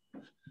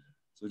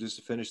 So just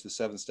to finish, the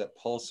 7-step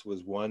pulse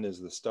was 1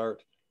 is the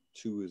start,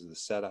 2 is the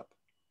setup,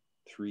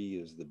 3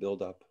 is the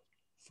build up,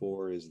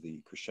 4 is the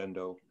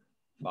crescendo,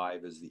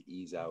 5 is the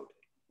ease out.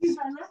 I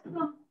left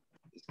them.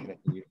 Is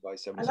connecting you by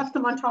 7. I left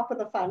them on top of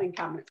the filing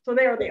cabinet. So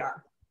there they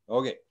are.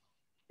 Okay.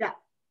 Yeah.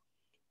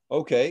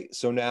 Okay.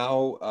 So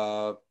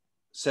now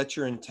set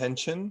your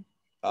intention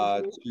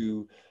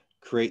to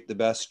create the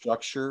best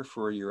structure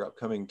for your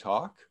upcoming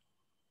talk.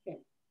 Okay.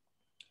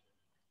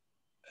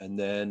 And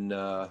then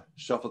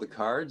shuffle the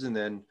cards and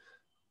then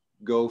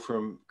go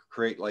from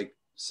create like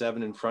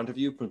 7 in front of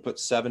you and put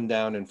 7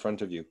 down in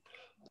front of you.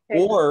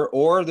 Okay.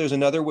 Or there's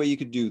another way you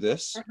could do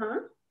this.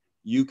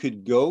 You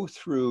could go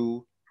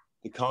through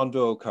the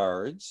convo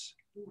cards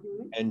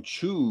and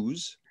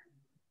choose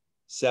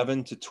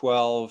 7 to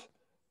 12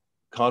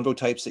 convo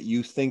types that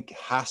you think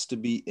has to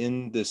be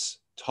in this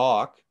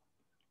talk.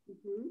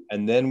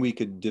 And then we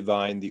could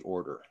divine the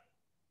order.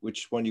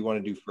 Which one do you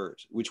want to do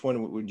first? Which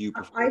one would you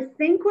prefer? I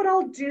think what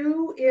I'll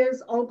do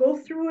is I'll go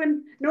through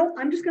and no,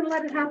 I'm just going to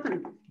let it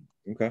happen.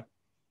 Okay.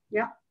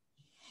 Yeah.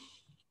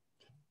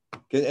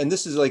 And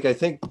this is like, I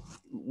think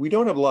we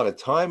don't have a lot of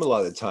time,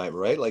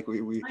 right? Like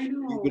we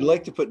would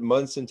like to put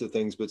months into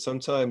things, but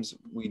sometimes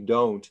we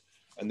don't.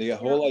 And the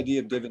whole idea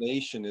of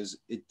divination is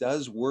it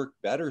does work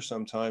better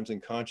sometimes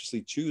than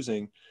consciously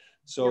choosing.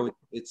 So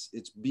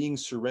it's being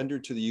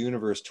surrendered to the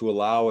universe to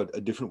allow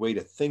a different way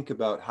to think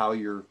about how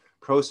you're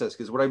process,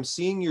 because what I'm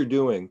seeing you're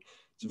doing,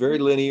 it's very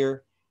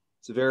linear,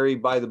 it's very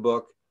by the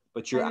book,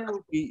 but you're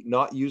actually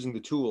not using the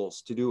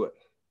tools to do it.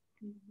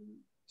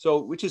 So,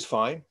 which is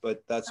fine,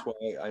 but that's why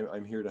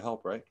I'm here to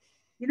help, right?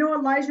 You know,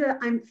 Elijah,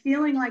 I'm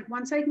feeling like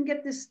once I can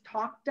get this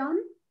talk done,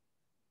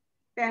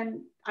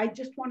 then I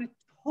just want to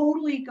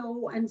totally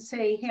go and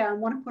say, hey, I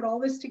want to put all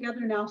this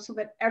together now so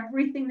that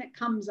everything that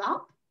comes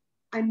up,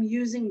 I'm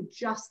using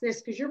just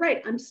this, because you're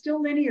right, I'm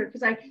still linear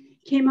because I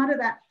came out of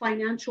that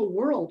financial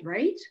world,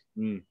 right?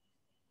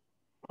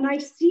 And I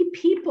see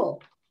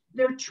people,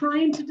 they're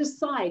trying to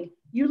decide.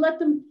 You let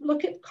them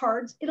look at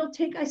cards. It'll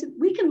take, I said,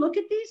 we can look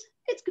at these.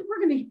 It's good. We're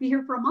going to be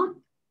here for a month.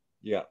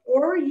 Yeah.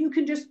 Or you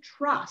can just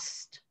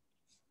trust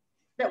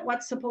that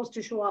what's supposed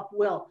to show up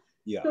will.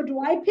 Yeah. So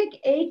do I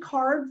pick a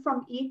card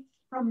from each,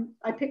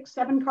 I pick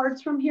 7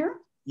 cards from here?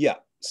 Yeah.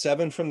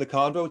 7 from the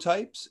convo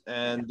types.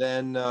 And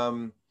then,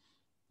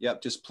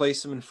 just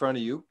place them in front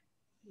of you.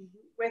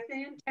 With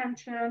the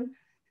intention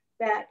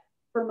that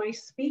for my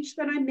speech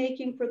that I'm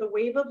making for the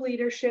wave of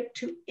leadership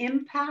to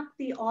impact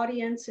the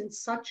audience in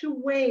such a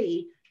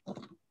way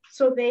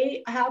so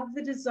they have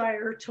the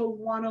desire to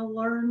want to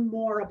learn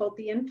more about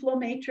the inflow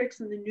matrix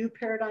and the new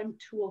paradigm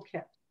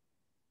toolkit.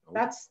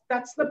 That's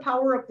the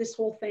power of this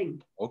whole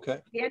thing. Okay.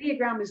 The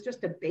Enneagram is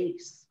just a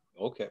base.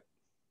 Okay.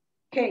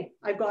 Okay,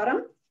 I've got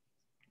them.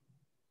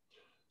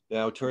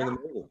 Now turn them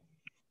over.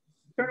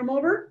 Turn them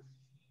over.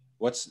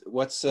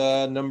 What's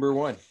number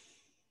 1?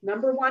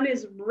 Number 1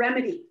 is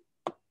remedy.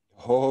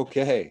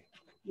 Okay.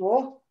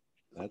 Oh,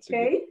 that's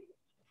okay.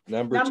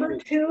 Number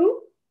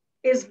 2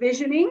 is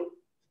visioning.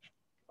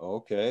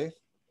 Okay.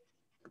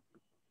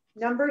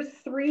 Number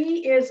 3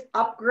 is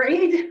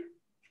upgrade.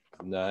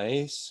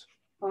 Nice.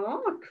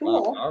 Oh,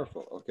 cool. Wow,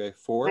 powerful. Okay.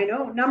 4. I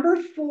know.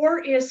 Number 4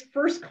 is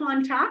first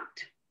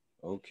contact.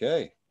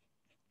 Okay.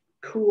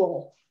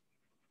 Cool.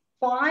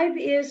 5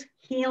 is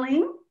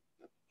healing.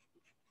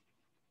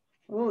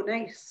 Oh,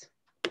 nice.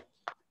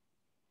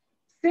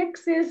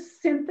 6 is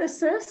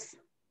synthesis.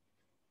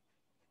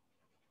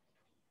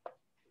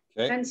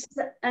 Okay.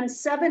 And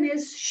 7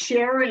 is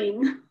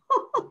sharing.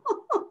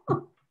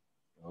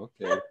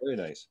 Okay, very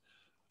nice.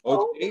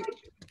 Okay.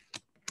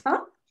 Huh?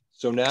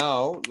 So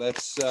now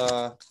let's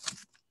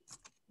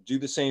do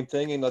the same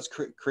thing and let's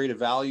create a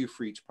value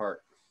for each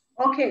part.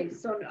 Okay,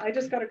 so I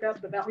just got to grab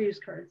the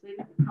values cards. They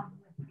never come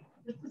with me.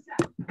 Just a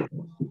sec.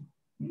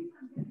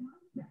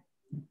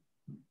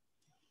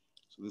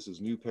 So this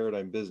is New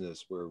Paradigm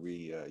Business, where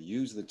we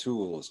use the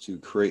tools to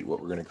create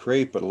what we're going to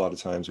create, but a lot of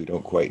times we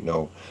don't quite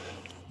know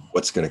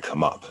what's going to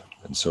come up.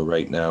 And so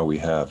right now we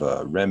have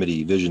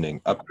remedy,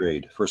 visioning,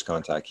 upgrade, first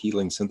contact,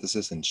 healing,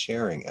 synthesis, and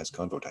sharing as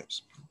convo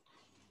types.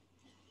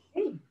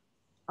 Okay.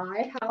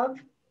 I have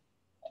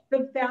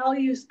the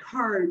values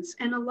cards.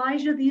 And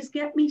Elijah, these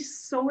get me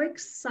so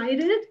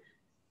excited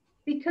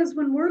because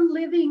when we're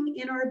living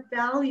in our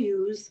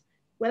values,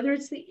 whether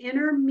it's the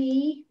inner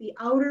me, the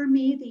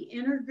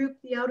inner group,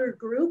 the outer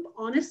group,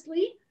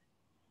 honestly,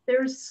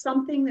 there's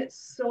something that's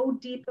so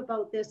deep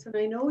about this. And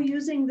I know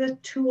using the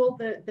tool,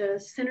 the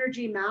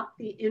synergy map,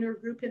 the inner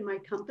group in my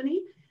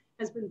company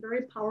has been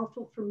very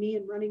powerful for me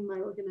in running my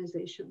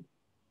organization.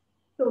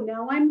 So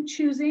now I'm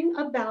choosing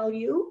a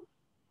value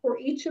for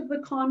each of the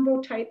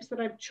convo types that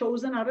I've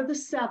chosen out of the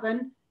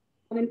 7,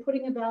 and I'm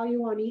putting a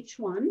value on each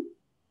one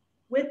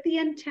with the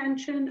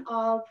intention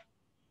of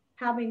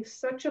having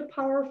such a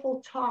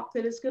powerful talk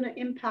that is going to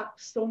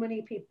impact so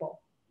many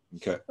people.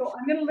 Okay. So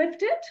I'm going to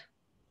lift it,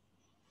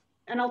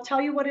 and I'll tell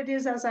you what it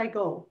is as I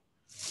go.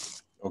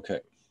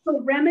 Okay.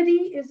 So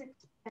remedy is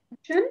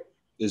expansion.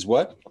 Is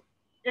what?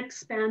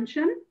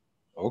 Expansion.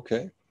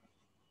 Okay.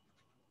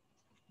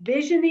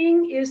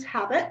 Visioning is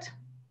habit.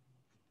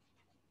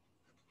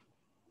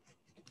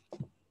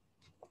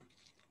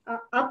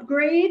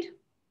 Upgrade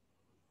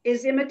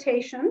is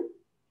imitation.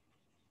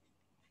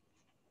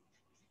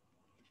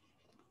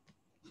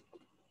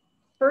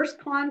 First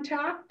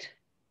contact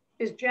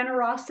is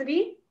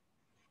generosity.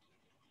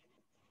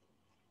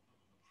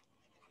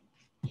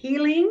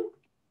 Healing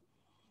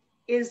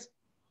is,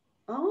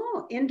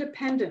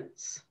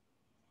 independence.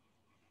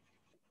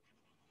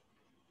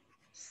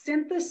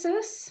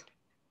 Synthesis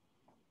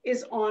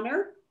is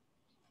honor.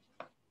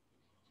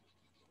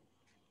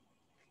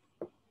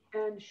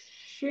 And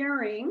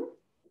sharing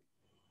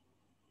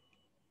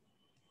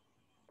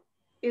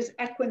is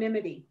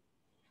equanimity.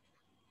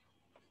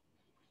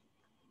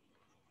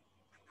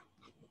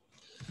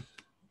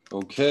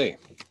 Okay.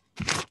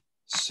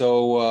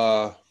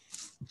 So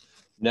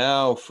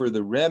now for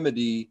the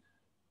remedy,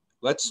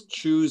 let's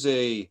choose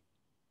a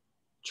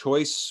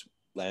choice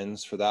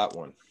lens for that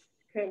one.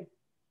 Okay.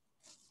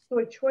 So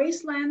a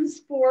choice lens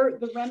for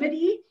the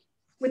remedy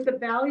with the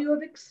value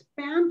of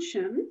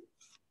expansion.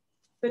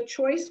 The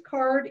choice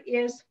card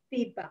is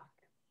feedback.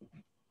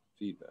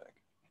 Feedback.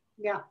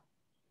 Yeah.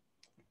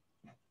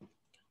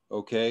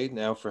 Okay,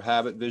 now for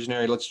habit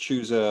visionary, let's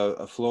choose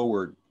a flow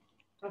word.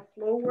 A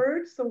flow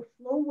word. So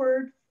flow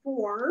word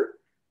for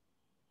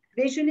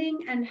visioning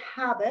and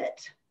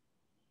habit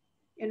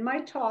in my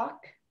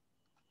talk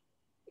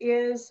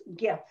is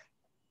gift.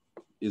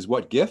 Is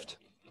what, gift?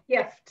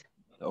 Gift.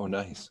 Oh,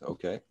 nice.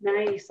 Okay.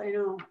 Nice, I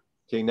know.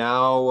 Okay,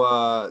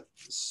 now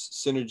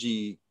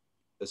synergy,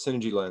 a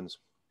synergy lens.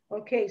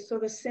 Okay, so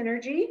the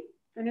synergy,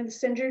 and in the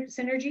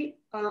synergy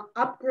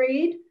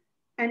upgrade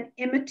and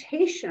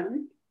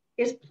imitation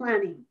is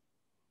planning.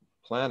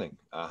 Planning.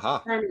 Aha.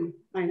 Planning,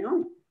 I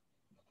know.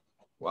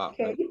 Wow.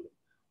 Okay.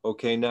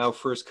 Okay, now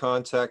first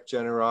contact,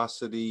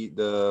 generosity,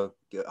 the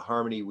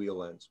harmony wheel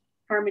lens.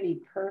 Harmony,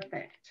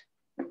 perfect.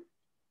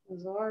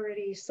 Was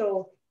already,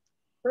 so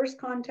first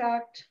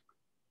contact,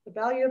 the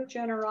value of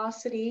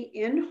generosity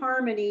in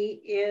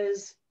harmony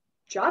is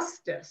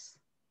justice.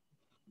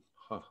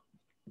 Huh.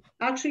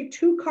 Actually,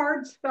 2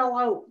 cards fell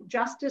out,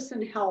 justice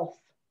and health.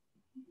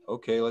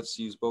 Okay, let's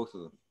use both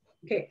of them.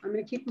 Okay, I'm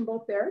going to keep them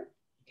both there.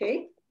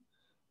 Okay.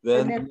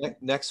 Then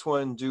next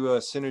one, do a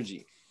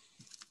synergy.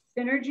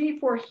 Synergy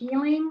for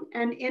healing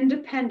and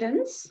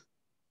independence.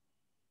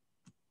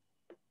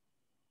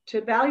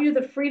 To value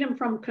the freedom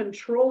from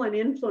control and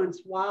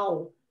influence,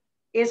 wow,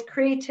 is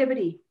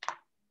creativity.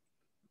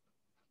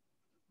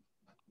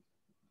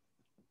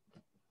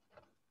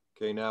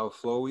 Okay, now a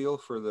flow wheel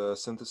for the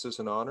synthesis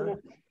and honor.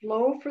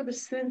 Flow for the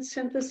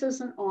synthesis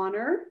and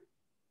honor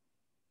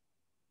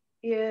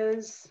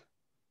is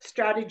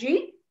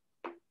strategy.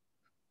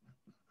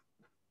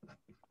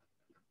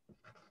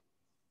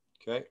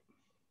 Okay.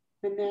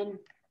 And then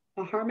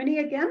a harmony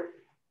again?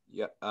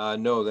 Yeah,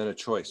 no, then a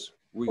choice.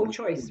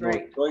 Choice,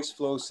 right. Choice,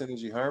 flow,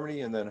 synergy,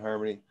 harmony, and then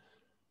harmony.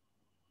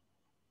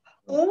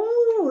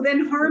 Oh,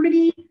 then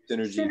harmony,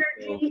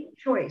 synergy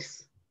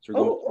choice. So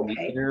we're going from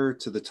the inner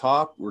to the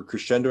top. We're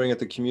crescendoing at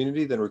the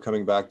community, then we're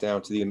coming back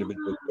down to the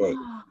individual choice.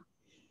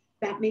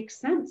 That makes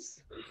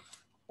sense.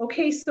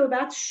 Okay, so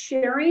that's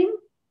sharing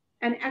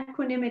and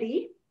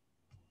equanimity.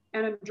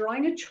 And I'm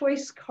drawing a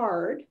choice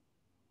card.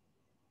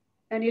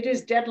 And it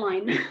is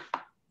deadline.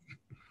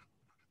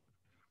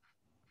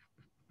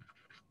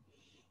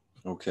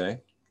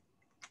 Okay.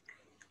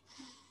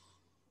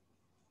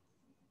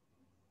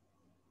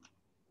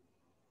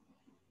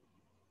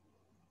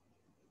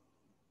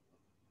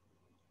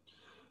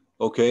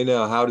 Okay,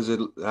 now how does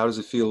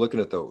it feel looking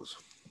at those?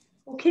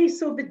 Okay,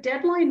 so the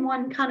deadline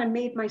one kind of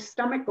made my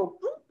stomach go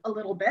a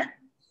little bit.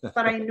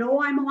 but I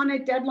know I'm on a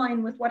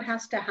deadline with what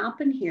has to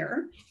happen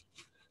here.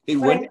 Hey,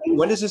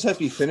 when does this have to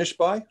be finished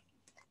by?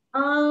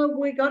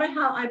 I gotta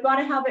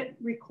have it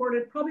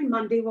recorded. Probably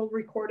Monday we'll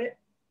record it.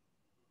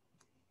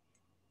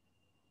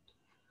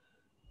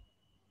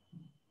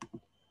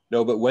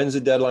 No, but when's the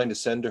deadline to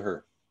send to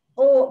her?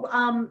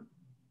 Oh,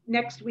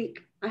 next week.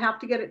 I have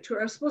to get it to her.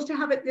 I was supposed to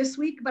have it this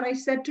week, but I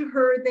said to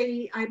her,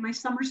 my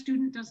summer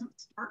student doesn't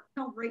start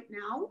till right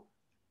now,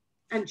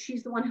 and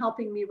she's the one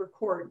helping me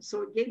record.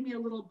 So it gave me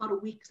about a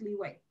week's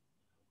leeway.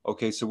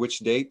 Okay, so which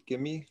date?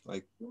 Give me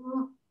like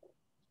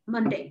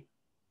Monday.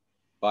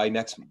 By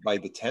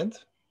the 10th?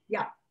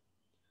 Yeah.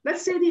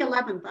 Let's say the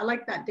 11th. I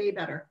like that day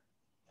better.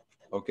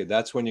 Okay,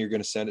 that's when you're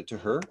going to send it to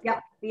her? Yeah,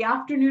 the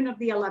afternoon of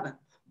the 11th.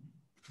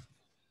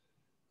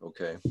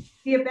 Okay.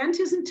 The event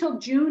is until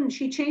June.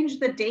 She changed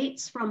the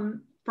dates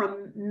from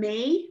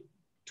May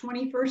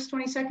 21st,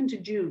 22nd to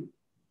June.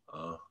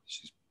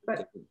 She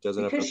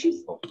doesn't have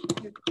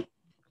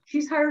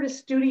she's hired a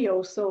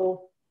studio,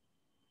 so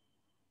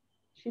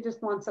she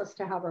just wants us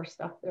to have our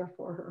stuff there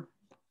for her.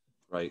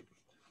 Right.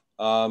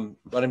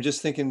 But I'm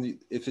just thinking,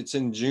 if it's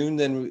in June,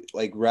 then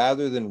like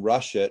rather than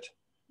rush it,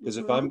 because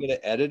if I'm going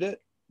to edit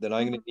it, then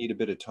I'm going to need a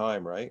bit of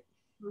time, right?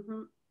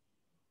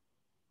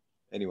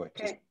 Anyway.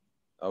 Okay.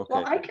 Okay.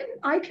 Well,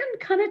 I can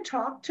kind of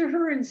talk to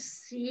her and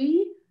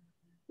see,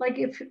 like,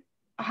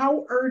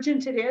 how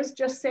urgent it is.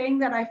 Just saying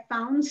that I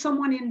found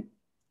someone in,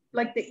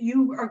 like, that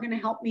you are going to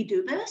help me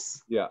do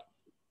this. Yeah.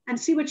 And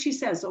see what she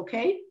says.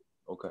 Okay.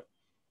 Okay.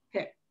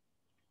 Okay.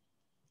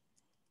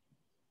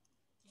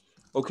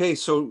 Okay.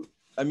 So,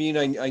 I mean,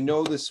 I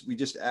know this. We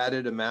just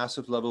added a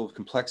massive level of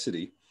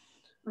complexity.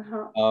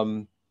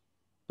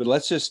 But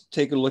let's just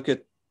take a look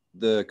at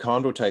the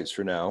condo types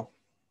for now,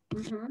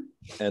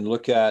 and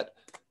look at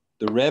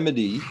the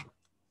remedy.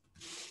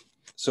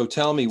 So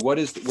tell me, what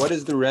is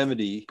the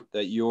remedy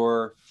that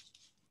you're,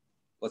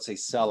 let's say,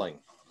 selling?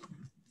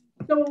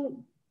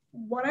 So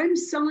what I'm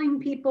selling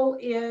people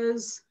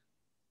is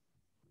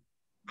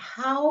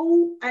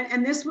how,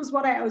 and this was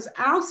what I was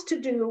asked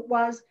to do,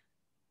 was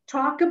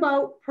talk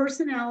about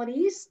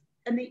personalities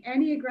and the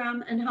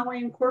Enneagram and how I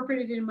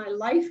incorporate it in my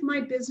life,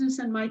 my business,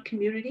 and my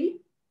community.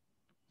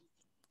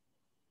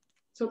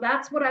 So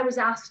that's what I was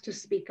asked to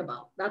speak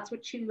about. That's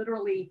what she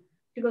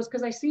goes,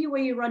 because I see the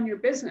way you run your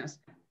business.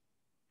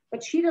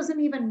 But she doesn't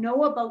even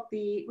know about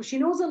she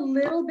knows a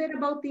little bit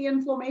about the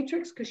inflow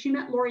matrix because she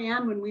met Laurie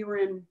when we were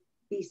in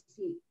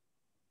BC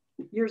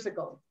years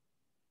ago.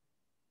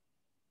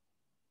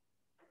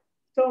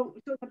 So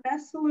the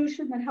best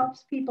solution that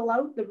helps people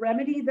out, the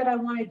remedy that I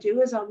want to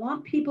do is I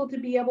want people to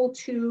be able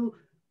to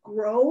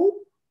grow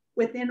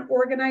within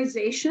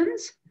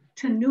organizations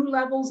to new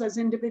levels as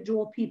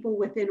individual people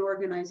within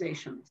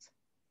organizations.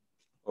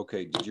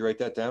 Okay, did you write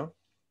that down?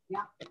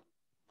 Yeah.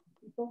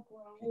 People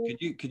grow.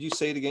 Could you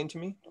say it again to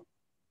me?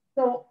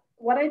 So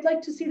what I'd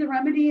like to see the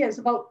remedy is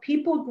about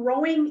people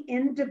growing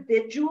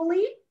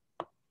individually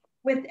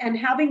and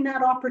having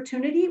that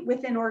opportunity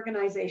within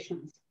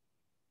organizations.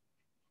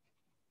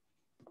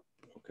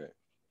 Okay.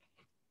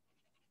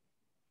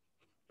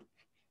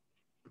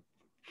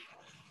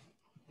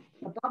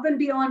 Above and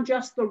beyond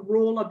just the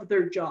role of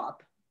their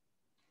job.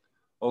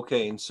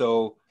 Okay, and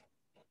so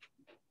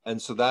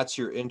that's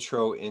your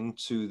intro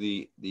into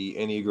the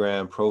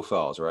Enneagram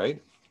profiles,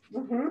 right?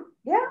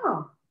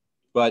 Yeah.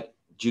 But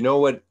do you know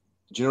what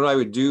I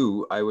would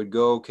do? I would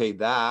go, okay,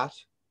 that,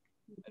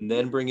 and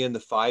then bring in the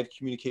 5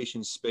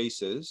 communication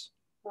spaces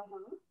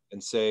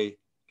and say,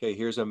 okay,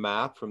 here's a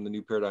map from the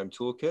New Paradigm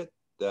Toolkit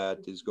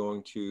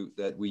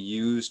that we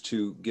use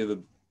to give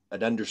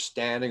an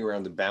understanding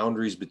around the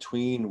boundaries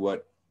between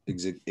what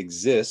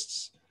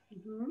exists,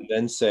 and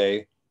then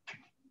say,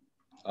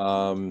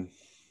 do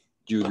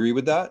you agree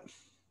with that?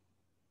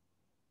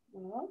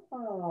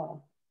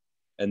 Oh.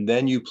 And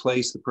then you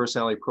place the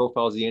personality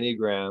profiles, the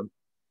Enneagram,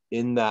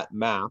 in that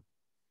map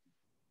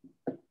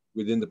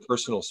within the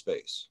personal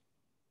space.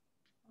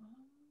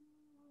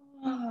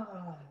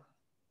 Oh.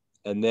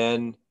 And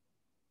then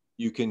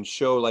you can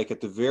show, like,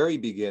 at the very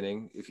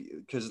beginning,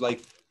 because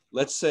like,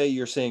 let's say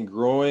you're saying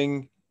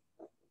growing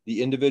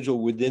the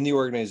individual within the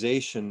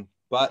organization,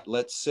 but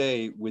let's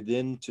say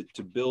within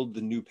to build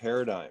the new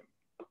paradigm.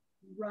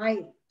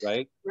 Right.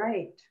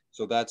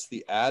 So that's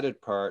the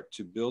added part,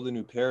 to build a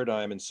new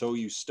paradigm. And so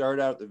you start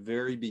out at the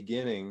very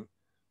beginning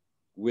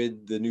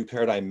with the new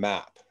paradigm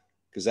map,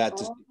 because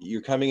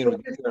you're coming in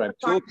with the paradigm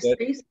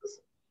toolkit.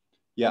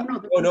 Yeah.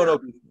 No.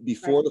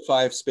 Before the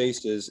 5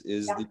 spaces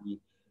is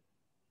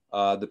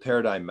the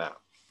paradigm map,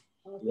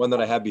 the one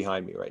that I have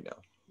behind me right now.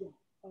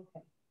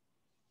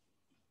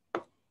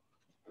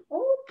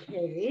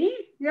 Okay.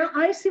 Yeah,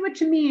 I see what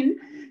you mean.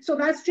 So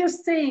that's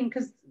just saying,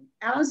 because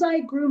as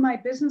I grew my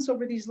business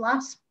over these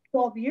last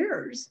 12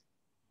 years,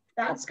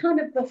 that's kind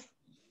of the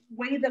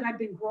way that I've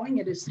been growing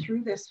it, is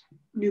through this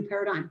new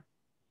paradigm.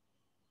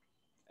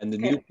 And the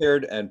new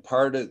paradigm, and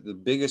part of the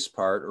biggest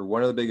part, or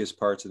one of the biggest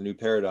parts of the new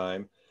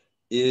paradigm,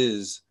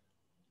 is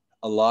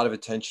a lot of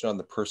attention on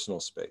the personal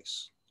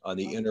space, on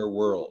the inner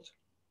world.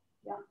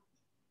 Yeah.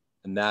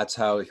 And that's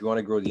how, if you want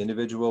to grow the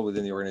individual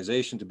within the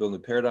organization to build a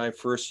paradigm,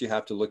 first you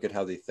have to look at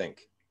how they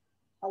think.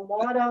 A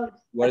lot of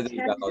what are they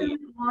value?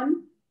 attention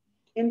on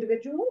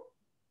individual.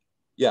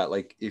 Yeah,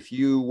 like if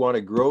you want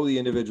to grow the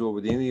individual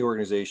within the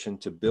organization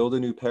to build a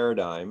new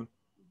paradigm,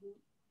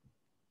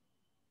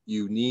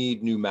 you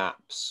need new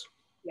maps.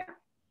 Yeah.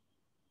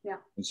 Yeah.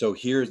 And so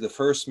here's the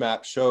first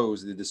map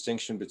shows the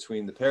distinction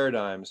between the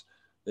paradigms.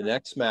 The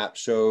next map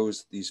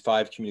shows these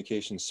 5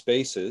 communication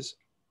spaces.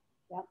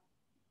 Yeah.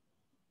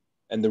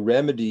 And the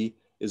remedy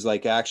is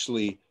like,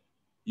 actually,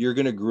 you're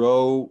going to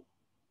grow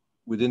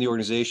within the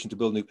organization to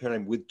build a new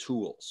paradigm with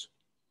tools.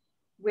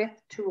 With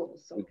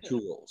tools. Okay. With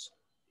tools.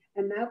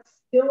 And that's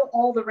still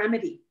all the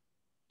remedy.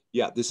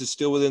 Yeah, this is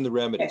still within the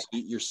remedy. Okay. So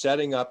you're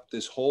setting up,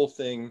 this whole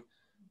thing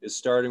is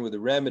starting with the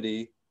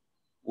remedy,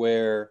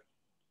 where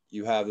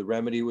you have the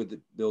remedy with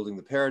building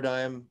the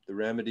paradigm. The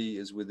remedy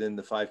is within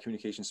the 5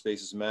 communication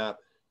spaces map.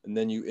 And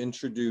then you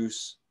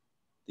introduce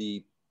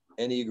the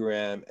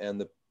Enneagram and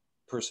the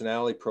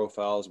personality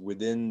profiles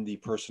within the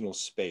personal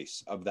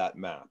space of that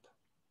map.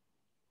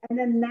 And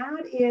then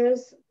that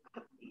is,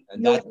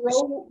 and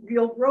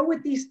you'll grow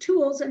with these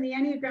tools, and the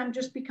Enneagram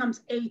just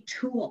becomes a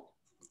tool.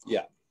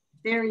 Yeah.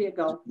 There you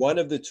go. One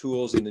of the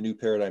tools in the new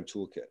paradigm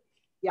toolkit.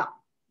 Yeah,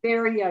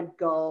 there you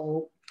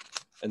go.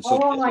 And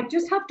so, I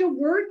just have to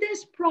word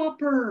this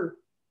proper.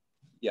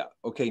 Yeah.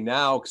 Okay.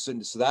 Now, so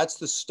that's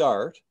the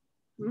start.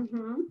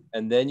 Mm-hmm.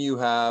 And then you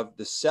have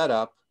the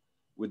setup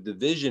with the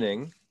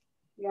visioning.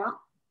 Yeah.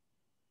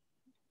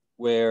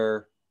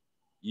 Where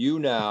you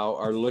now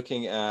are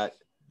looking at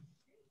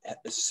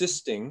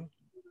assisting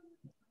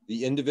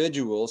the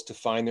individuals to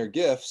find their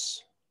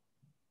gifts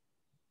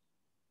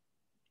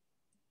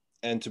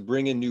and to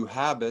bring in new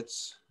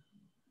habits.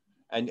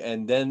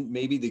 And then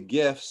maybe the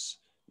gifts,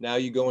 now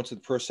you go into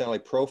the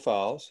personality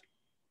profiles,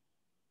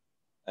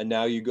 and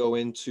now you go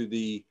into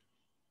the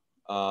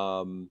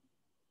 1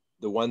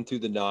 through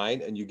the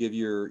 9, and you give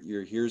your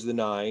here's the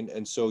 9.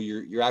 And so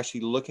you're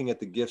actually looking at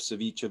the gifts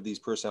of each of these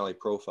personality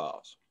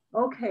profiles.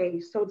 Okay,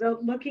 so they're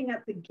looking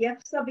at the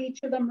gifts of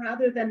each of them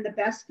rather than the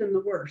best and the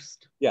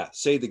worst. Yeah,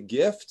 say the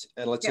gift,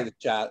 and let's say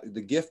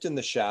the gift and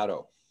the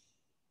shadow.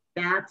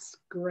 That's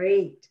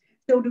great.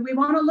 So do we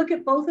want to look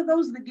at both of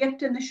those, the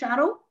gift and the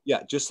shadow?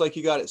 Yeah, just like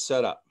you got it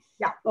set up.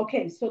 Yeah,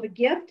 okay, so the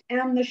gift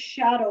and the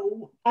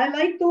shadow. I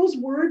like those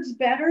words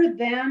better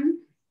than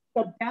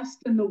the best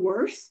and the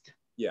worst.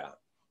 Yeah,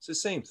 it's the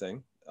same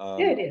thing.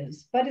 It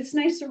is, but it's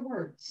nicer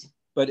words.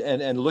 But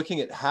and looking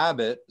at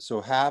habit,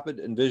 so habit,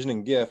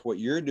 envisioning, gift, what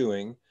you're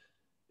doing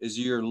is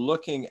you're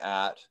looking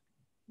at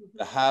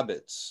the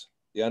habits,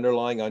 the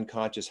underlying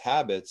unconscious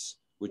habits,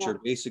 which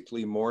are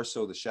basically more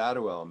so the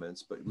shadow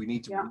elements, but we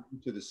need to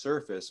bring to the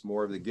surface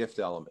more of the gift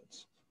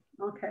elements.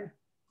 Okay.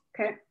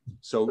 Okay.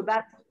 So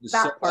that's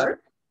that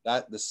part.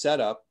 The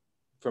setup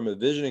from a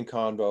visioning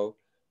convo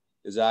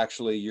is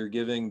actually, you're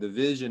giving the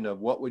vision of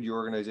what would your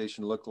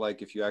organization look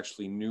like if you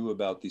actually knew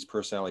about these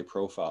personality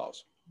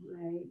profiles.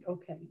 Right.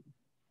 Okay.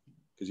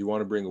 Because you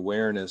want to bring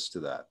awareness to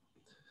that.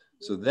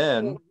 So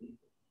then,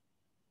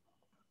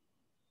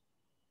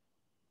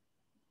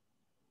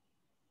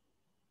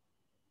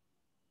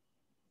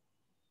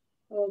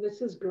 oh,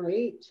 this is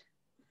great.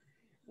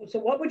 So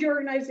what would your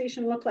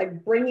organization look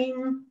like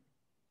bringing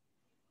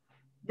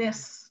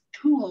this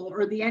tool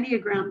or the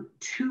Enneagram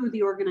to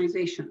the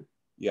organization?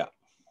 Yeah.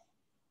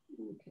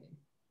 Okay.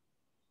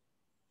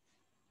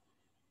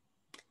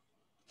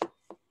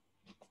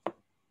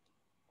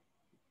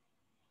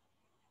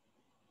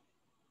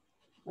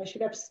 I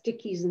should have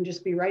stickies and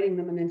just be writing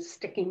them and then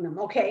sticking them.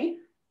 Okay.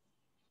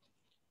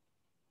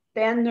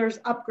 Then there's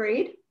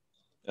upgrade.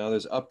 Now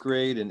there's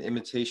upgrade and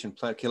imitation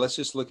plan. Okay, let's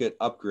just look at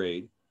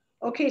upgrade.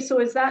 Okay, so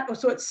is that,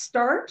 so it's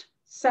start,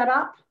 set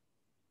up.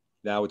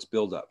 Now it's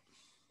build up.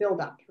 Build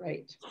up,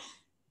 right.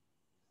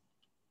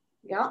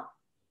 Yeah.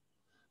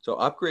 So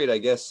upgrade, I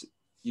guess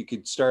you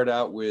could start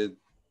out with,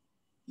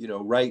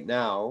 right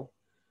now,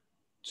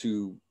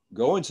 to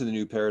go into the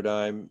new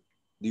paradigm,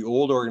 the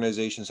old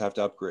organizations have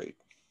to upgrade.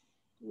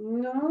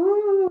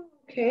 No,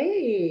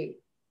 okay.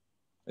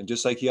 And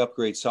just like you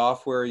upgrade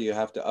software, you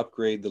have to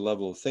upgrade the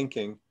level of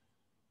thinking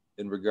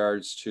in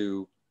regards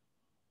to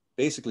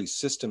basically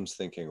systems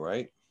thinking,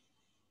 right?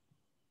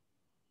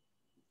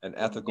 And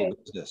ethical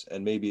business,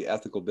 and maybe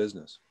ethical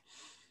business.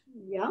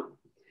 Yeah.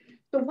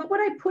 So what would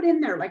I put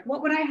in there? Like,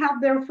 what would I have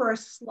there for a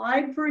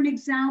slide for an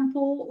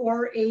example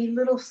or a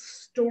little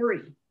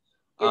story?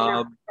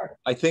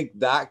 I think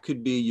that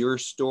could be your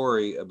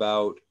story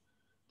about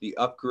the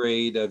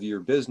upgrade of your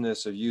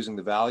business of using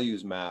the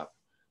values map.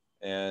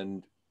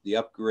 And the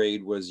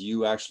upgrade was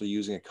you actually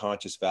using a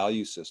conscious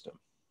value system.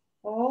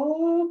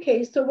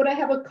 Okay. So would I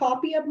have a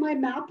copy of my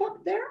map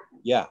up there?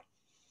 Yeah.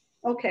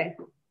 Okay.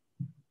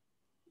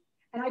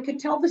 And I could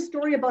tell the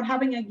story about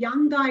having a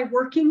young guy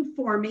working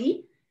for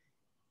me.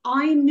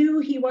 I knew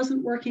he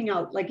wasn't working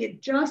out. Like,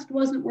 it just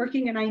wasn't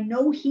working. And I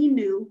know he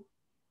knew,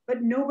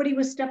 but nobody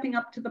was stepping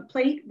up to the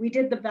plate. We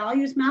did the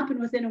values map, and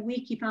within a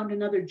week he found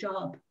another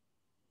job.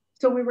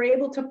 So we were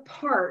able to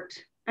part,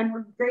 and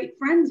we're great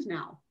friends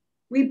now.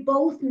 We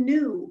both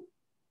knew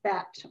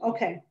Bet.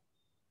 Okay.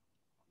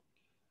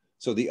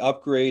 So the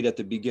upgrade at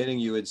the beginning,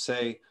 you would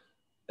say,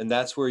 and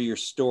that's where your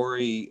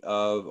story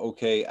of,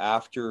 okay,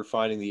 after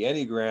finding the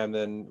Enneagram,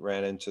 then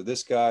ran into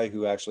this guy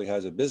who actually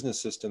has a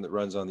business system that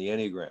runs on the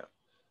Enneagram.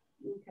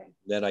 Okay.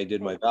 Then I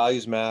did my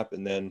values map,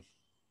 and then.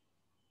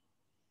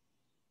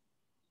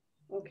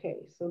 Okay,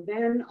 so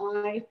then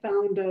I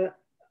found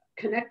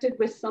connected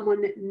with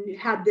someone that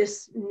had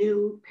this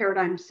new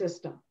paradigm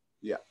system.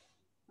 Yeah.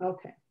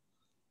 Okay.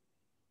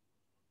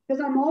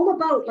 Because I'm all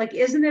about, like,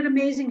 isn't it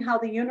amazing how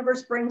the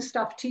universe brings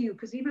stuff to you?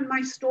 Because even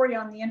my story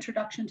on the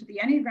introduction to the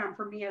Enneagram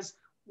for me is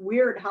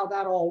weird how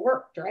that all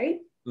worked, right?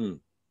 The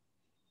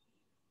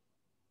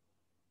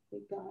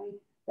guy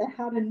that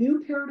had a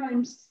new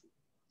paradigm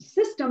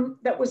system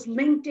that was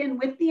linked in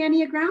with the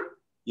Enneagram?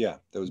 Yeah,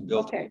 that was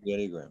built on the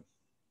Enneagram.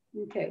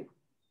 Okay.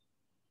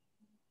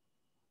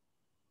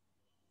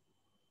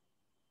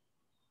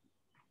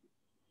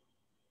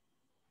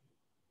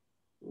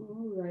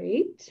 All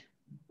right.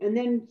 And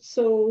then,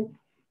 so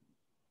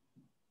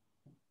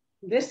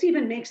this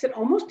even makes it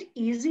almost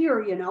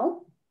easier, you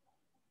know?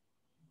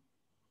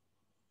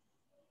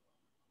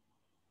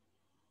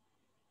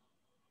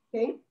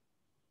 Okay.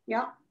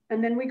 Yeah.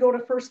 And then we go to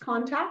first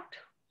contact.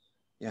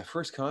 Yeah,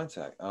 first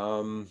contact.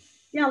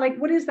 Yeah, like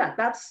what is that?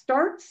 That's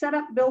start, set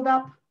up, build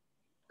up.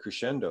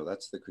 Crescendo.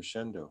 That's the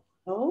crescendo.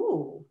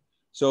 Oh.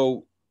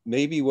 So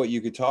maybe what you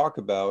could talk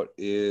about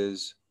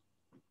is,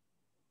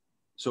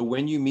 so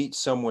when you meet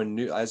someone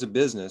new as a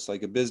business,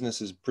 like a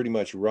business is pretty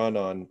much run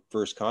on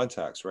first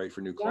contacts, right? For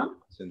new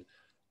clients.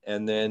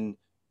 And then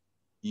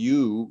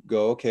you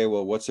go, okay,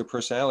 well, what's their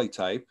personality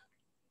type?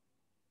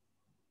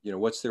 You know,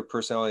 what's their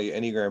personality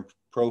Enneagram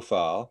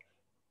profile?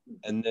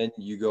 And then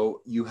you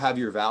go, you have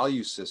your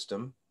value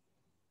system,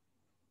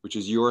 which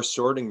is your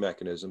sorting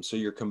mechanism. So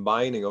you're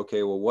combining,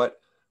 okay, well,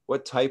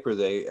 what type are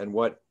they, and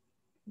what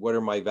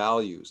are my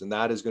values? And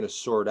that is going to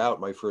sort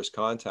out my first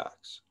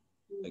contacts.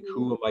 Like,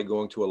 who am I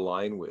going to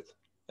align with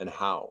and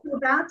how? So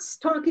that's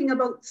talking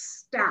about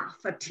staff,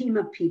 a team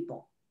of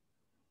people,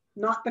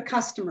 not the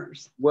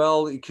customers.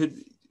 Well, it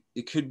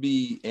could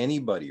be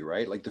anybody,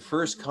 right? Like the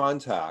first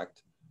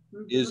contact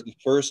is the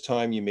first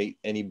time you meet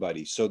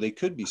anybody. So they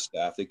could be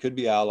staff, they could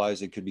be allies,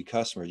 they could be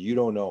customers. You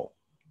don't know.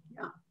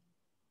 Yeah.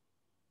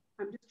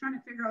 I'm just trying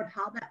to figure out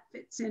how that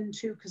fits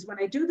into, because when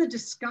I do the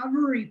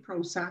discovery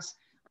process,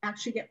 I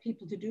actually get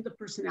people to do the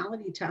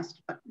personality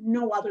test, but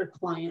no other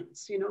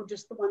clients, you know,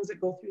 just the ones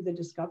that go through the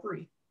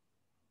discovery.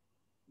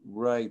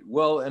 Right.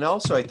 Well, and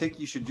also I think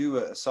you should do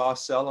a soft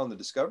sell on the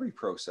discovery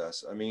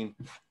process. I mean,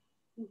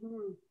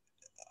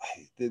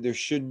 there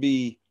should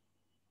be,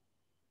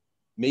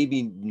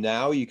 maybe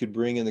now you could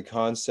bring in the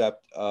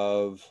concept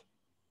of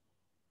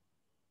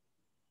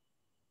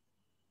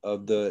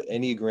the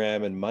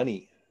Enneagram and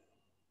money.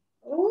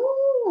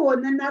 Oh,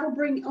 and then that'll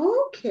bring,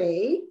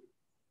 okay.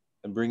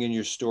 And bring in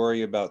your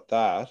story about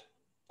that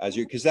as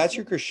your, because that's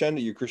your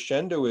crescendo. Your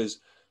crescendo is,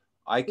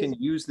 I can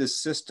use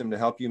this system to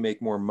help you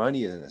make more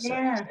money in a sense.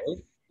 Right?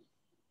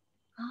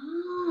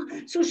 Ah,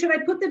 so should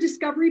I put the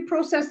discovery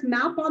process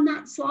map on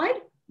that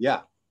slide?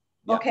 Yeah.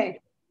 Okay.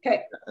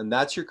 Okay. And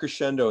that's your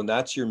crescendo, and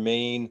that's your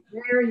main.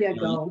 There you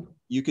go.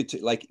 You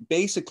could like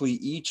basically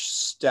each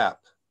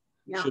step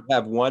should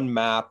have one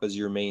map as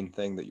your main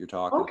thing that you're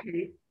talking about.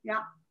 Okay.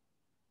 Yeah.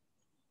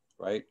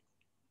 Right.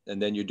 And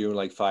then you're doing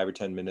like 5 or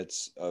 10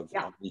 minutes of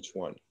each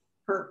one.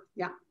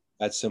 Yeah.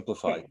 That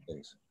simplifies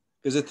things.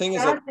 Because the thing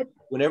is, like,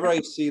 whenever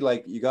I see,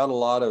 like, you got a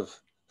lot of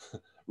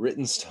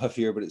written stuff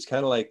here, but it's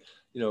kind of like,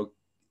 you know,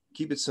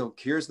 keep it simple.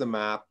 Here's the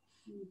map.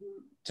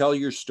 Tell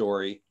your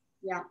story.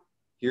 Yeah.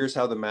 Here's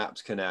how the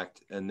maps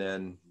connect. And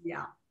then.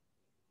 Yeah.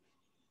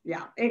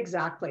 Yeah,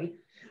 exactly.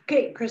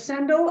 Okay.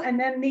 Crescendo, and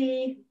then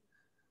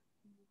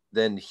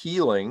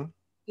healing.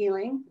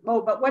 Healing.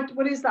 Oh, but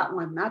what is that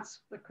one?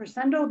 That's the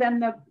crescendo, then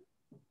the.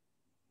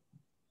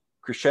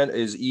 Crescendo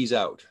is ease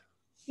out.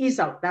 Ease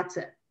out. That's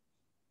it.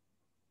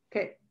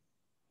 Okay.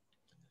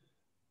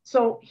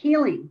 So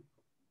healing.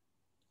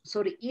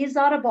 So to ease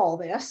out of all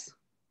this.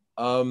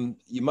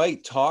 You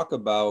might talk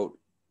about,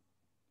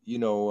 you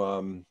know,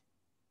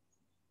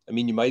 I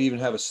mean, you might even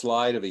have a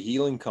slide of a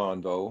healing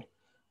convo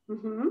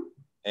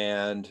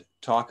and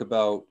talk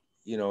about,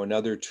 you know,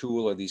 another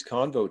tool of these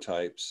convo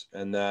types,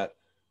 and that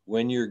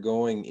when you're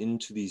going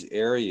into these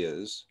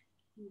areas,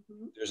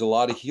 there's a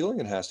lot of healing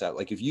that has to happen.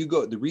 Like if you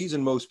go, the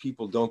reason most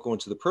people don't go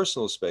into the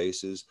personal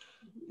space is,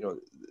 you know,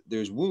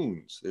 there's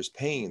wounds, there's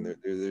pain,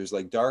 there's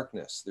like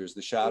darkness, there's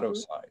the shadow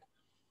side.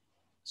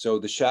 So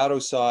the shadow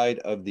side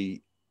of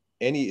the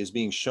is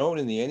being shown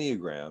in the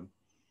Enneagram.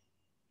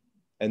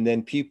 And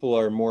then people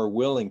are more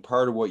willing.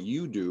 Part of what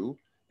you do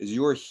is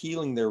you're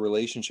healing their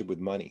relationship with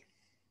money.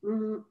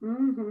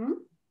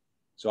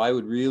 So I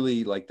would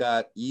really like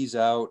that, ease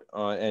out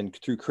and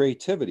through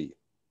creativity,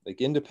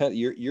 like independent,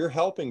 you're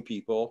helping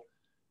people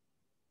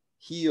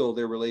heal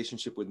their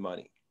relationship with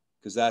money,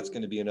 because that's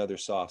going to be another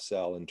soft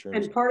sell in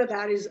terms. And part of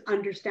that is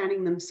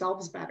understanding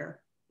themselves better.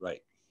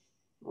 Right.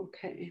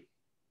 Okay.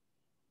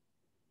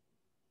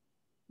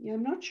 Yeah,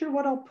 I'm not sure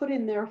what I'll put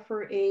in there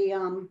for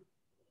a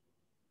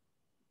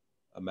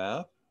A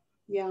map?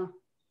 Yeah.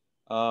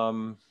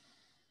 Um,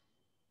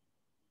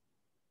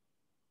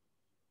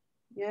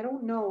 Yeah, I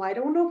don't know. I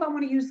don't know if I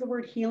want to use the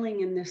word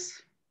healing in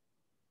this,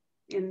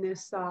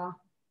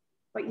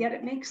 but yet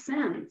it makes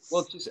sense.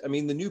 well, it's just, I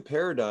mean, the new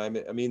paradigm,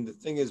 I mean, the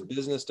thing is,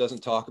 business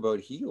doesn't talk about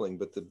healing,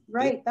 but the business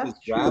Right, is that's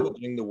true.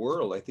 ravaging the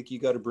world. I think you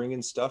got to bring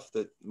in stuff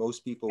that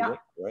most people Yeah. won't,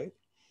 right?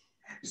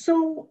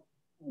 So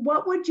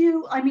what would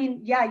you, I mean,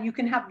 yeah, you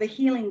can have the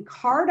healing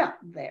card up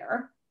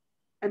there.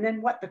 And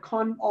then what,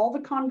 all the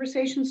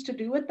conversations to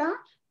do with that?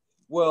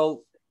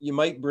 Well, you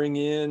might bring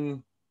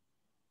in,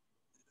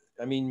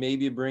 I mean,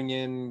 maybe bring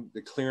in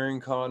the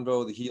clearing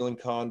convo, the healing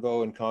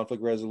convo, and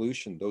conflict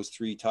resolution, those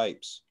three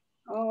types.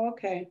 Oh,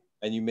 okay.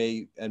 And you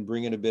may, and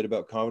bring in a bit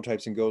about convo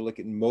types and go look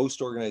at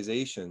most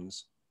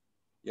organizations,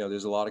 you know,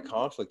 there's a lot of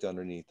conflict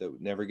underneath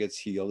that never gets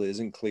healed,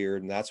 isn't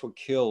cleared. And that's what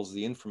kills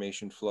the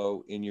information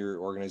flow in your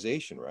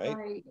organization, right?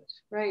 Right,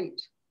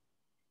 right.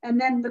 And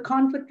then the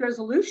conflict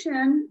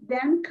resolution,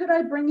 then could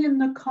I bring in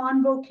the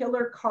convo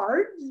killer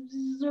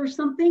cards or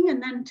something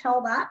and then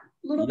tell that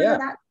little bit Yeah. of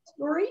that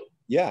story?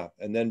 Yeah.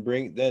 And then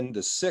bring, then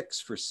the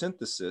 6 for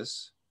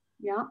synthesis.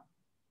 Yeah.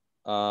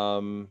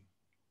 Um,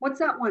 What's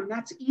that one?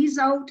 That's ease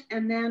out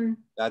and then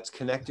that's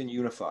connect and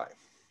unify.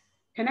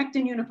 connect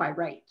and unify,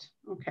 right.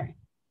 Okay.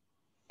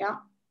 Yeah.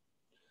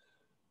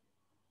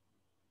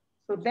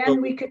 So So,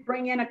 then we could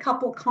bring in a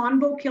couple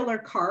convo killer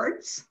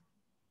cards.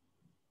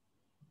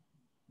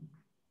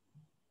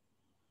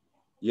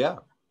 yeah.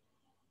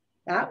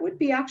 That would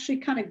be actually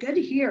kind of good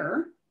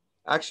here.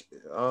 Actually,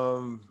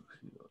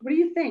 What do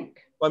you think?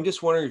 I'm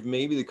just wondering if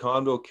maybe the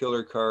convo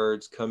killer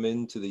cards come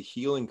into the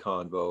healing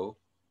convo,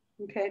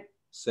 Okay.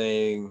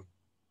 saying,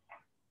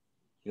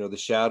 you know, the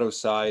shadow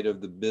side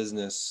of the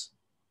business,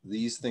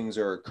 these things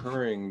are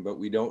occurring, but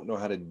we don't know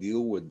how to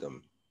deal with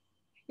them.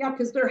 Yeah,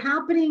 because they're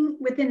happening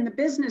within the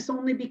business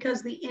only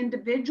because the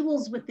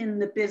individuals within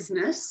the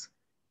business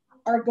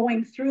are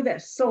going through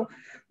this. So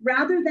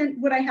rather than,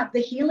 would I have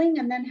the healing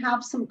and then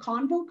have some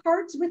convo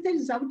cards with it?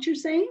 Is that what you're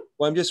saying?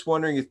 Well, I'm just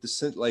wondering if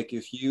like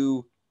if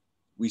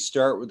we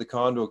start with the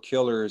convo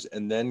killers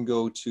and then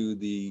go to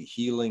the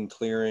healing,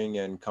 clearing,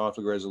 and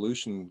conflict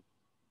resolution.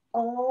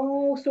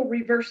 Oh, so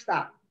reverse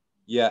that.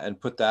 Yeah, and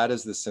put that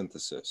as the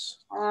synthesis.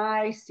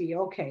 I see.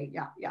 Okay.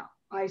 Yeah. Yeah.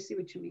 I see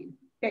what you mean.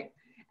 Okay.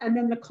 And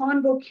then the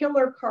convo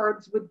killer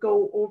cards would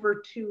go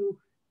over to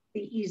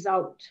the ease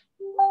out.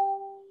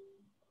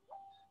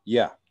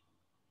 Yeah.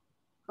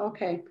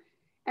 Okay.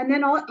 And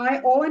then all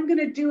I'm going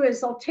to do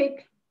is I'll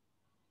take,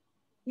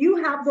 you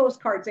have those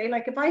cards, eh?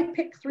 Like if I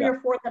pick 3 Yeah. or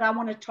 4 that I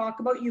want to talk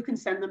about, you can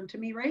send them to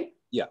me, right?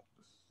 Yeah.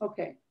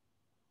 Okay.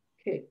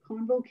 Okay.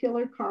 Convo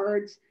killer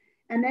cards.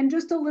 And then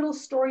just a little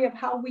story of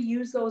how we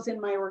use those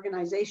in my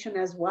organization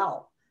as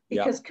well.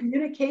 Because Yeah.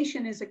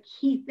 communication is a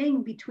key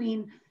thing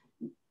between,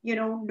 you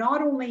know,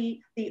 not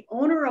only the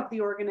owner of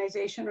the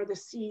organization or the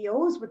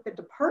CEOs with the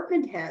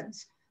department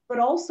heads, but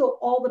also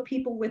all the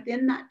people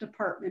within that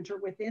department or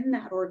within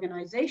that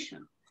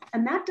organization.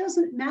 And that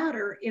doesn't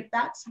matter if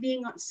that's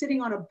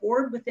sitting on a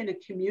board within a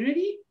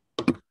community,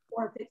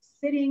 or if it's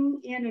sitting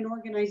in an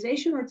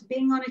organization, or it's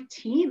being on a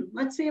team.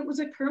 Let's say it was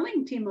a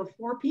curling team of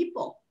 4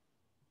 people.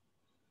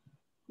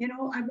 You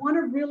know, I want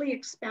to really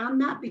expand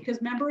that because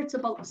remember, it's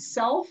about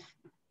self,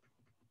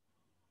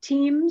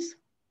 teams,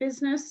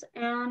 business,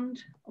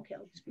 and okay,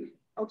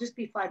 I'll just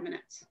be 5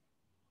 minutes.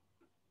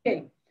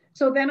 Okay,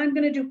 so then I'm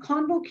going to do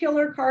convo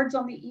killer cards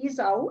on the ease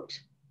out.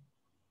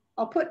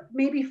 I'll put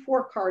maybe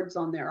 4 cards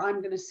on there. I'm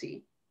going to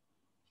see.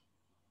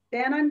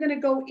 Then I'm going to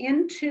go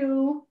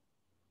into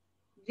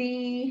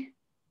the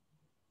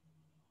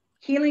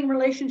healing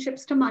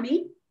relationships to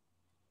money.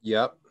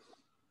 Yep.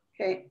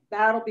 Okay,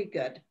 that'll be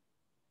good.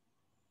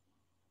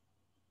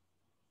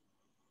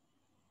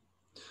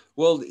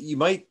 Well, you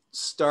might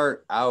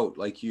start out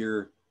like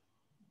you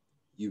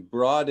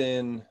brought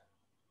in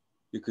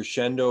your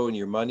crescendo and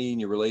your money and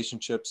your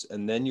relationships,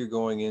 and then you're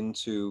going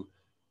into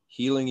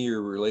healing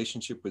your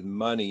relationship with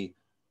money.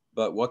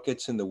 But what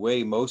gets in the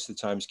way most of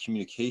the time is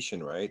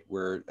communication, right?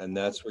 And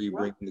that's where you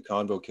bring in the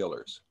convo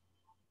killers.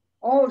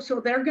 Oh, so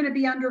they're going to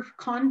be under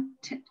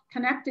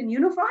connect and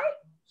unify?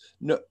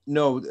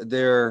 No,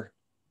 they're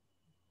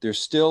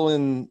still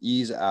in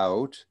ease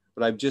out,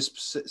 but I'm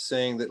just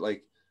saying that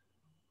like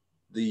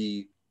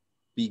the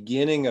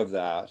beginning of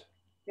that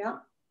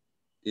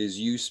is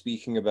you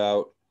speaking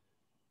about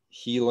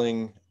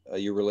healing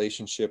your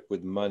relationship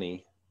with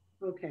money.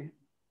 Okay.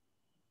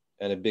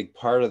 And a big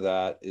part of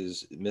that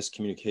is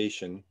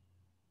miscommunication.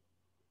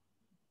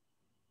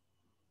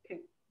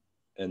 Okay.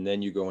 And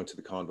then you go into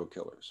the convo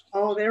killers.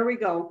 Oh, there we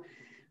go.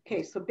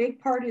 Okay, so big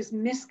part is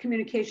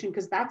miscommunication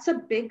because that's a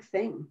big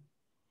thing.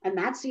 And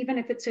that's even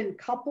if it's in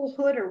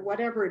couplehood or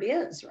whatever it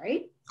is,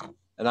 right?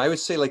 And I would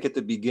say like at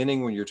the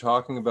beginning when you're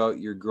talking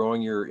about you're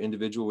growing your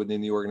individual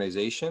within the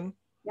organization,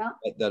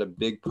 that a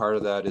big part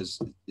of that is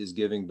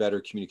giving better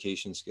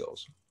communication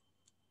skills.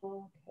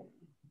 Okay.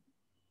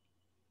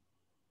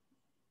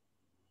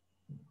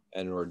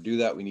 And in order to do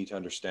that, we need to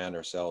understand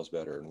ourselves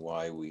better and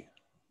why we,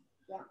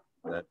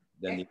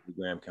 then the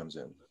program comes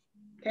in.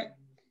 Okay.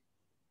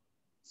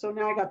 So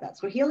now I got that.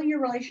 So healing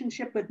your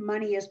relationship with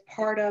money is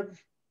part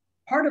of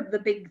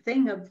the big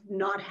thing of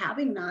not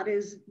having that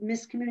is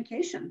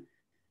miscommunication.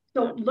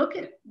 So look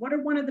at what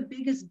are one of the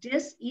biggest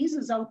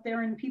dis-eases out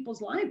there in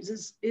people's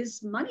lives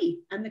is money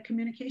and the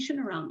communication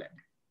around it.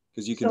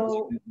 Because you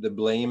can the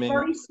blaming. We've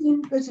already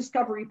seen the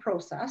discovery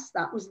process.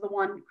 That was the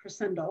one,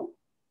 Crescendo.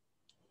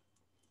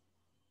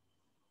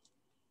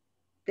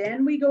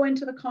 Then we go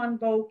into the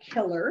convo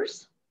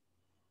killers.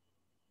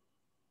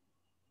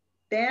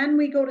 Then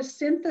we go to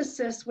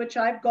synthesis, which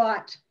I've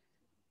got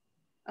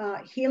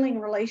healing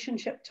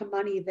relationship to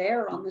money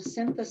there on the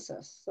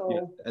synthesis. So,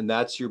 yeah. And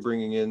that's you're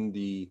bringing in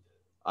the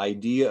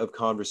idea of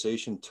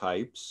conversation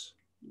types.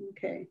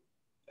 Okay.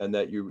 And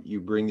that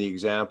you bring the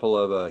example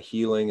of a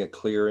healing, a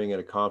clearing,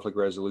 and a conflict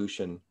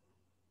resolution.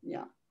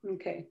 Yeah.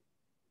 Okay.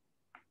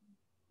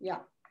 Yeah.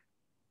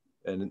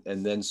 And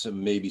then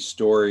some maybe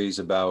stories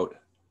about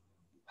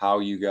how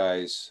you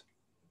guys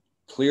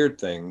cleared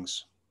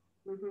things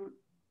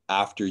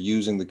after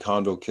using the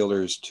convo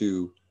killers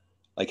to,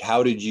 like,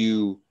 how did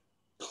you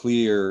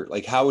clear,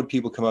 like, how would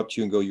people come up to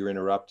you and go, you're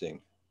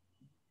interrupting?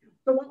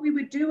 So what we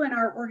would do in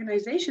our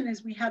organization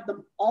is we had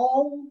them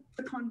all,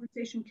 the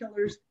conversation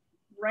killers,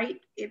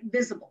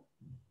 visible.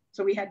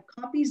 So we had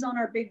copies on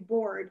our big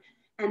board.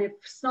 And if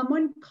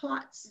someone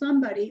caught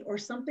somebody or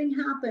something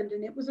happened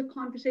and it was a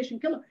conversation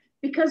killer,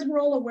 because we're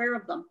all aware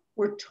of them,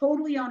 we're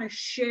totally on a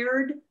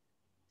shared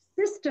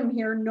system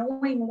here,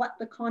 knowing what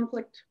the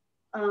conflict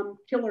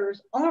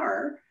killers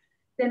are,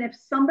 then if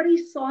somebody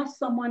saw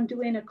someone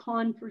doing a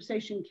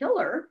conversation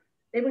killer,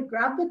 they would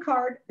grab the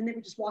card and they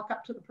would just walk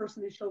up to the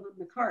person and show them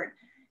the card.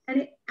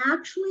 And it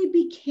actually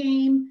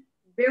became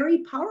very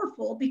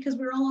powerful because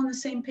we were all on the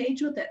same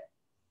page with it.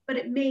 But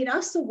it made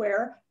us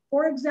aware.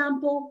 For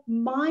example,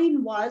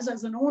 mine was,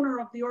 as an owner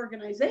of the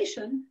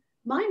organization,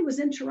 mine was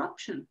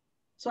interruption.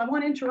 So I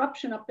want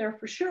interruption up there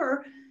for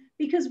sure,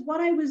 because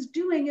what I was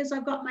doing is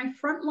I've got my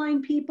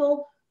frontline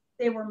people.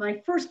 They were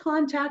my first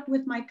contact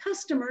with my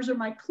customers or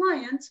my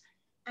clients.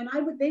 And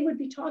they would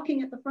be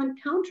talking at the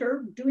front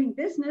counter doing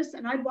business,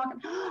 and I'd walk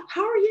up, oh,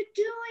 how are you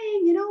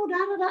doing? You know, da,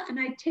 da, da. And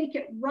I'd take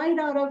it right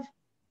out of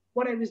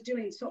what I was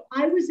doing. So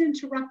I was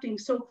interrupting.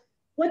 So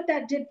what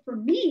that did for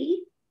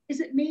me is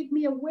it made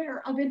me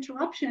aware of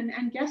interruption.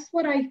 And guess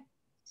what? I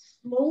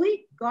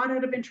slowly got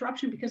out of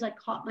interruption because I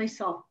caught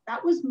myself.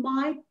 That was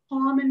my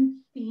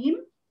common theme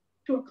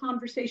to a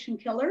conversation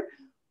killer.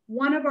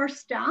 One of our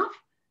staff,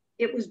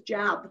 it was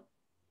jab.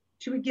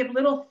 She would give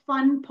little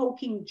fun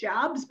poking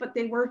jabs, but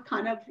they were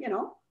kind of,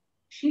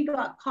 she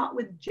got caught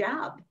with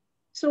jab.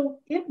 So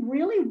it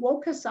really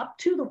woke us up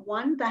to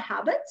the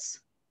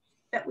habits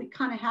that we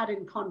kind of had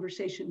in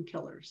conversation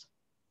killers.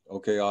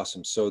 Okay,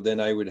 awesome. So then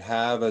I would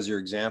have as your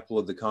example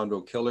of the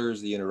convo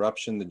killers, the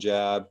interruption, the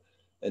jab,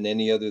 and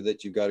any other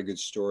that you've got a good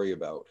story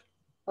about.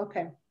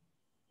 Okay.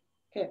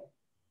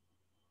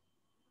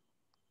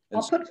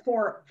 I'll put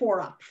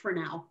four up for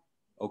now.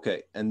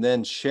 Okay, and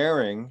then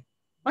sharing.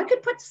 I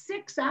could put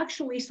 6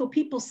 actually, so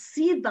people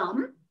see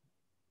them,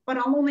 but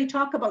I'll only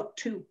talk about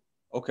 2.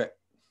 Okay.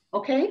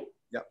 Okay?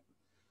 Yep.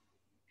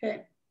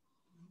 Okay.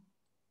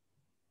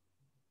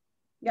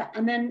 Yeah,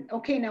 and then,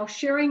 okay, now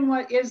sharing,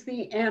 what is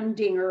the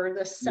ending or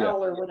the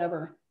cell or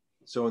whatever?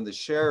 So in the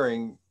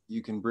sharing,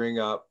 you can bring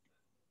up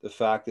the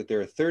fact that there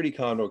are 30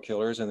 convo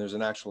killers and there's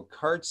an actual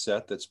card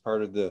set that's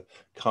part of the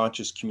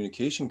conscious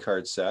communication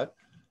card set.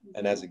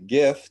 And as a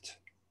gift,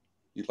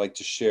 you'd like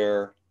to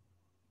share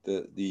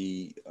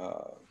the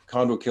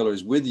convo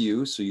killers with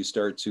you, so you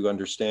start to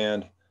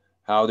understand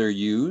how they're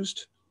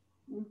used.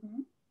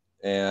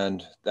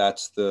 And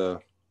that's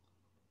the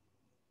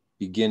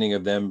beginning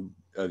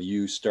of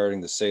you starting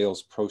the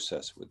sales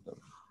process with them.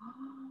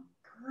 Oh,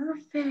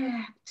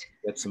 perfect.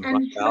 Get some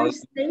and should I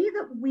say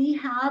that we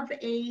have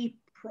a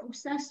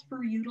process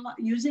for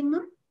using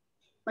them?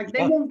 Like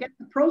they won't get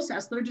the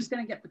process, they're just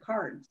going to get the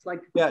cards,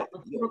 like a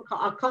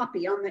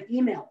copy on the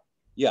email.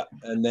 Yeah,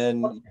 and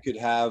then you could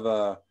have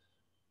a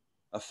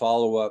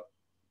follow-up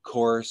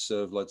course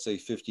of, let's say,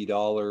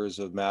 $50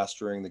 of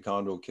mastering the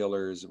convo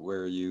killers,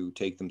 where you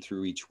take them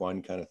through each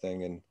one kind of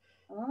thing, and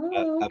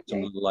have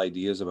some little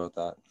ideas about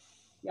that.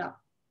 Yeah.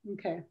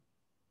 Okay.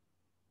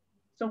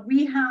 So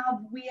we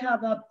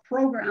have a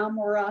program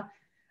or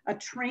a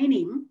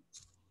training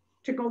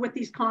to go with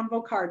these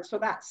convo cards. So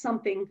that's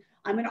something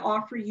I'm going to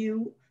offer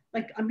you.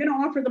 Like, I'm going to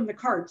offer them the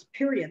cards,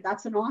 period.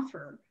 That's an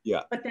offer.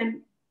 Yeah. But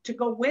then to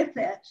go with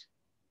it,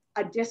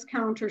 a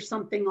discount or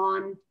something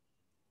on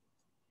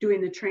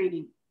doing the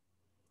training.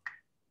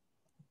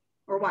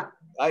 Or what?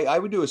 I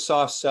would do a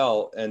soft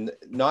sell and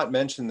not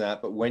mention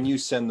that, but when you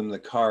send them the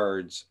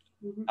cards,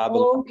 have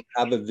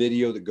a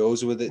video that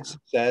goes with it,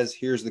 says,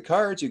 here's the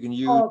cards you can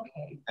use.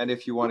 And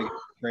if you want to get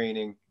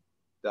training,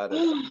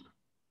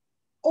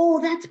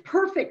 Oh, that's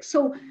perfect.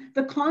 So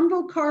the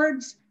convo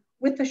cards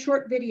with the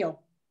short video.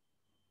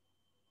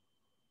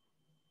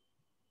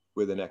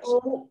 With an X.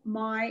 Oh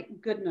my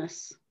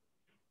goodness.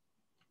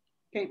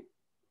 Okay.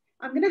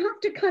 I'm going to have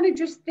to kind of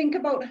just think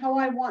about how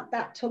I want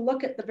that to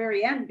look at the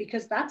very end,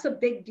 because that's a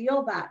big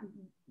deal.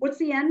 What's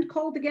the end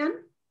called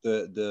again?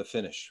 The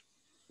finish.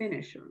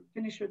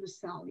 Finisher the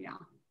cell, yeah.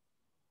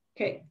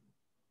 Okay,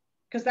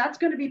 because that's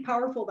going to be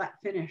powerful, that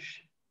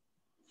finish.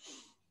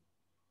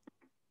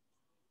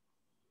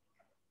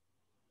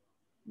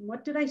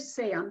 What did I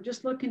say? I'm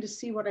just looking to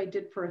see what I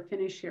did for a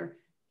finish here.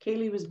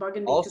 Kaylee was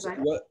bugging me because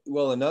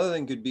well, another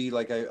thing could be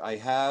like I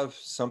have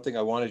something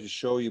I wanted to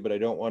show you, but I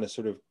don't want to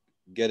sort of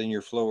get in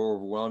your flow or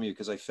overwhelm you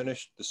because I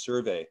finished the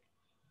survey.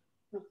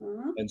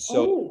 And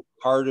so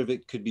part of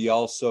it could be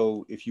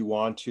also, if you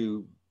want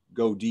to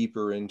go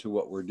deeper into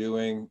what we're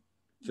doing,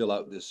 fill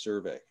out this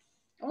survey.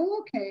 Oh,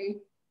 okay.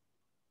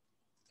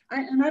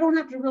 And I don't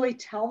have to really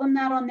tell them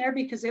that on there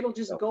because it'll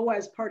just go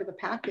as part of the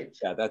package.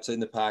 Yeah, that's in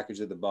the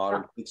package at the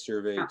bottom. Yeah.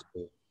 Survey. Yeah.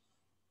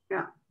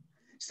 Yeah.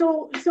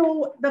 So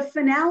the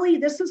finale,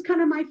 this is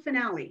kind of my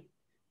finale.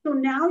 So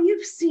now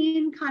you've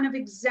seen kind of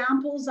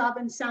examples of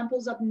and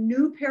samples of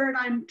new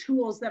paradigm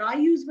tools that I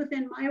use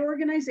within my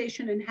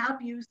organization and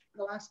have used for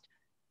the last,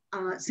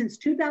 since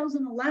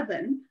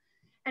 2011.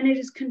 And it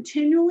has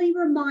continually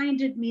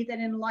reminded me that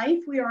in life,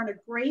 we are on a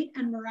great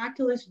and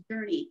miraculous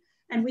journey.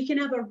 And we can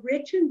have a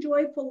rich and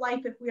joyful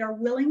life if we are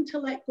willing to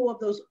let go of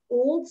those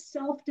old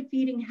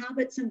self-defeating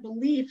habits and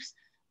beliefs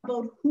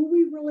about who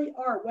we really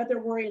are,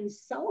 whether we're in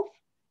self,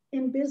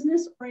 in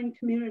business, or in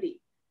community.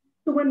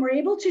 So when we're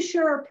able to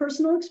share our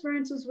personal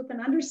experiences with an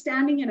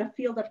understanding in a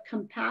field of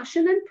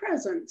compassion and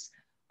presence,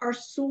 our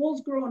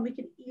souls grow and we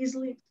can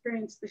easily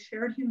experience the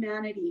shared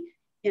humanity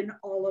in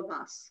all of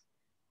us.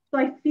 So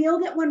I feel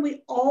that when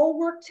we all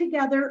work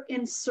together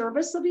in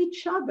service of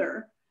each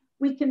other,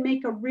 we can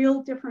make a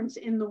real difference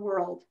in the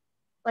world.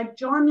 Like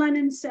John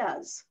Lennon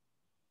says,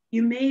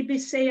 you may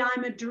say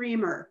I'm a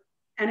dreamer.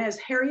 And as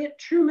Harriet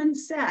Truman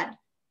said,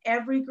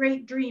 every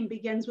great dream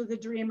begins with a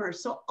dreamer.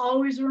 So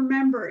always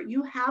remember,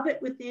 you have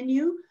it within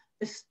you,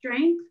 the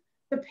strength,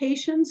 the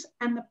patience,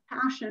 and the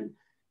passion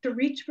to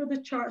reach for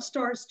the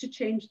stars to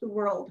change the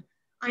world.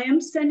 I am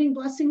sending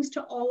blessings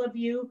to all of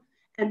you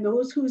and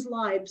those whose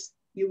lives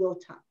you will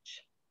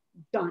touch.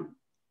 Done.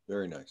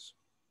 Very nice.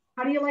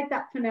 How do you like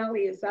that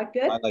finale? Is that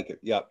good? I like it.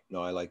 Yeah,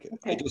 no, I like it.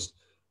 Okay.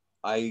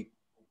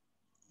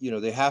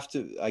 They have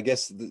to, I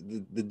guess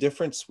the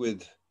difference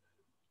with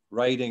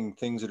writing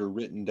things that are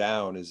written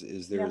down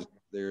is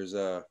there's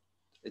a,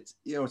 it's,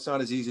 it's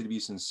not as easy to be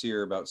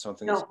sincere about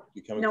something that's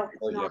becoming you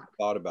haven't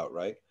thought about,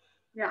 right?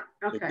 Yeah.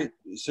 Okay.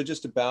 So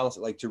just to balance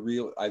it, like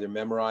to either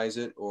memorize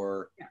it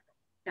or,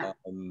 yeah.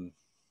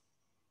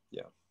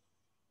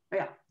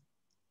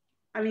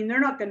 I mean, they're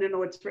not going to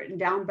know it's written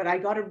down, but I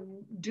got to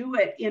do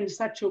it in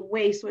such a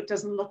way so it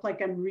doesn't look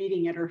like I'm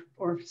reading it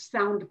or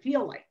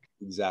feel like.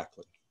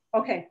 Exactly.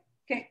 Okay.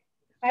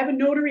 I have a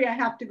notary I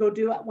have to go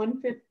do at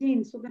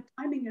 1:15, so the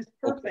timing is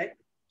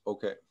perfect.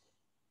 Okay.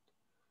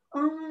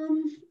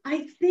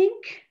 I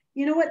think,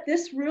 you know what,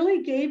 this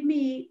really gave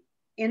me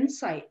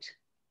insight.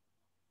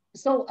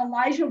 So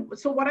Elijah,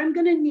 so what I'm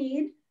going to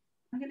need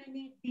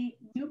the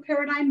new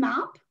paradigm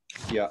map.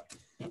 Yeah.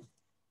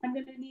 I'm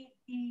going to need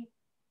the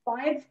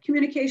 5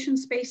 communication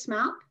space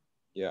map.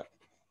 Yeah.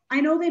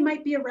 I know they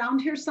might be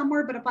around here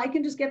somewhere, but if I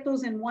can just get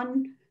those in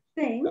one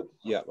thing.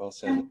 Yeah, I'll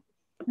send it.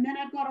 And then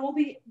I've got all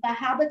the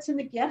habits and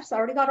the gifts. I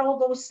already got all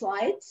those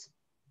slides.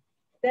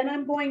 Then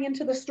I'm going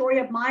into the story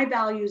of my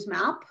values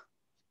map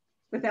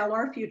with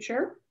LR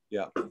Future.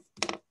 Yeah.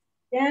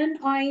 Then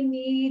I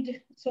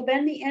need, so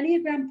then the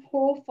Enneagram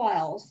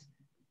profiles.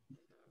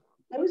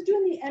 I was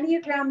doing the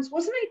Enneagrams.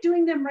 Wasn't I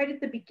doing them right at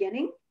the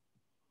beginning?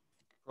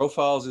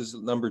 Profiles is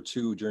number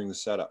 2 during the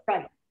setup.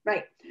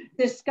 Right.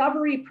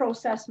 Discovery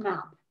process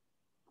map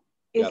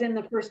is in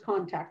the first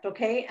contact,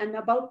 okay? And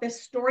about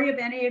this story of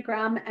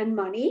Enneagram and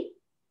money,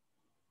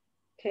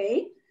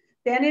 okay?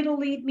 Then it'll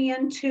lead me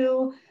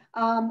into,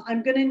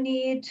 I'm gonna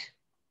need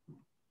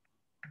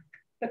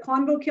the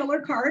Convo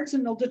Killer cards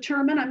and they'll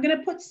determine, I'm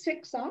gonna put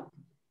 6 up,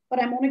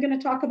 but I'm only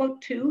gonna talk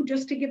about 2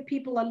 just to give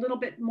people a little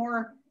bit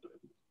more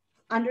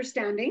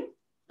understanding.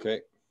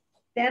 Okay.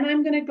 Then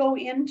I'm going to go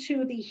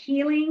into the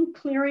healing,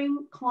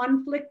 clearing,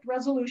 conflict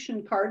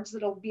resolution cards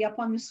that'll be up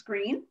on the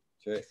screen.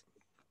 Okay.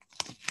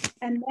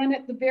 And then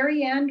at the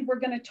very end, we're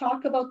going to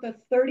talk about the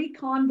 30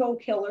 convo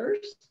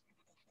killers.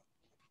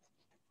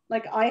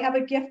 Like I have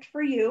a gift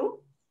for you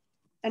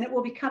and it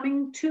will be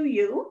coming to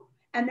you.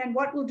 And then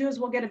what we'll do is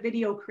we'll get a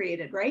video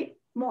created, right? It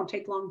won't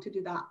take long to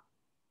do that.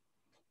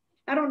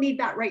 I don't need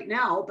that right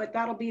now, but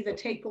that'll be the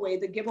takeaway,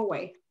 the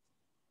giveaway.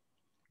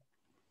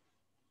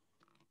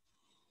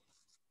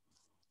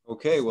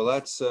 Okay, well,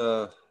 that's,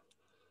 there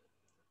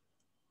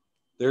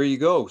you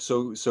go.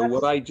 So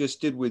what I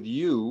just did with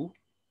you,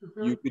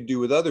 you could do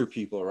with other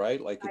people, right?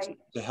 Like it's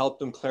to help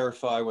them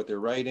clarify what they're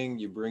writing.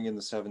 You bring in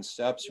the 7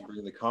 steps, you bring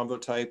in the convo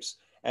types,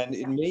 and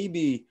it may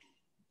be,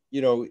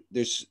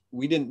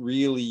 we didn't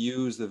really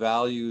use the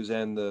values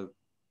and the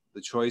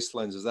choice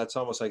lenses. That's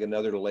almost like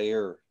another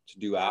layer to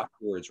do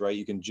afterwards, right?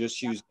 You can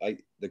just use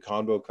like the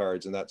convo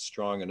cards and that's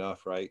strong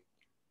enough, right?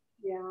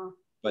 Yeah.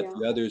 But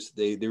the others,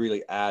 they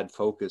really add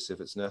focus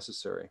if it's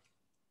necessary.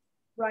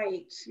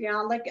 Right. Yeah.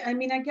 Like, I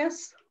mean, I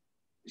guess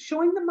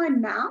showing them my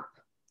map,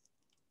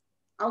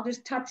 I'll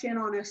just touch in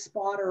on a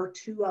spot or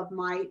two of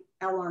my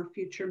LR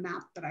future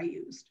map that I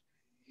used.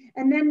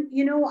 And then,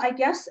 you know, I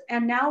guess,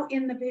 and now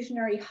in the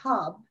Visionary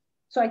Hub,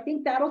 so I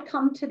think that'll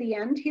come to the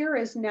end here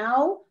is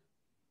now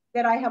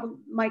that I have,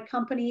 my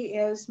company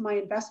is, my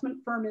investment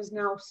firm is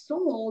now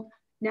sold.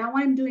 Now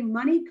I'm doing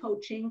money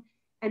coaching,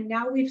 and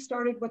now we've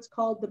started what's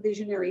called the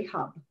Visionary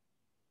Hub.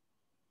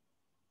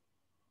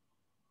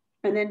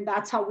 And then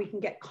that's how we can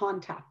get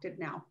contacted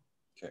now.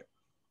 Okay.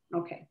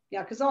 Okay.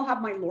 Yeah, because I'll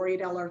have my Laurie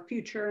at LR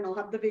Future, and I'll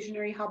have the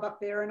Visionary Hub up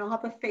there, and I'll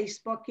have a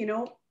Facebook, you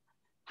know,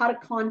 how to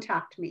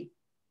contact me.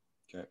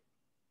 Okay.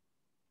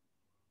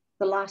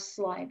 The last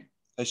slide.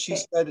 Has she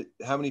said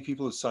how many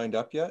people have signed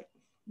up yet?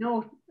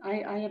 No,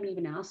 I haven't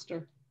even asked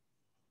her.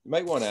 You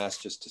might want to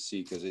ask just to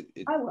see, because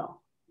I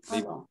will.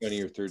 Maybe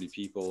 20 or 30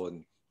 people,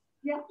 and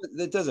yeah,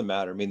 it doesn't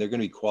matter. I mean, they're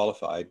going to be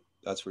qualified,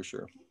 that's for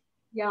sure.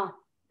 Yeah,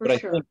 but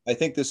I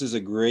think this is a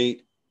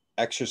great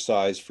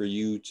exercise for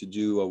you to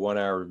do a 1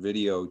 hour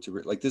video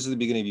to like, this is the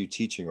beginning of you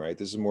teaching, right?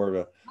 This is more of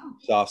a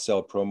soft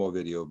sell promo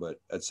video, but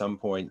at some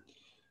point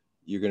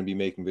you're going to be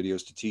making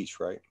videos to teach,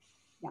 right?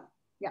 Yeah.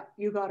 Yeah.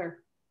 You got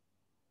her.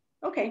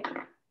 Okay.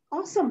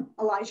 Awesome,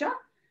 Elijah.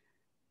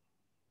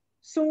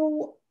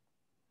 So,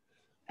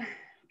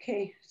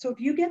 okay. So if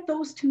you get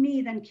those to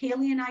me, then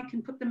Kaylee and I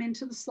can put them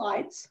into the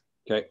slides.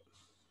 Okay.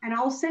 And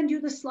I'll send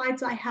you the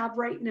slides I have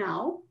right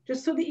now,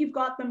 just so that you've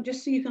got them,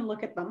 just so you can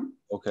look at them.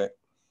 Okay.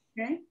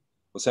 Okay.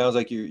 Well, sounds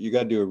like you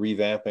got to do a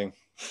revamping.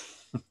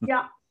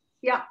 Yeah.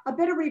 Yeah. A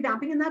bit of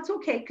revamping, and that's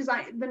okay. Because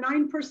the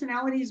 9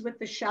 personalities with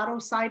the shadow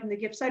side and the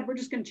gift side, we're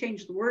just going to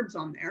change the words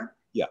on there.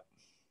 Yeah.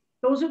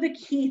 Those are the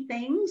key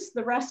things.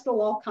 The rest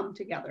will all come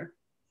together.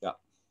 Yeah.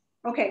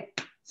 Okay.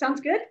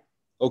 Sounds good.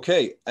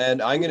 Okay.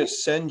 And I'm going to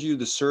send you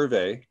the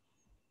survey.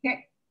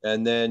 Okay.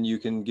 And then you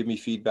can give me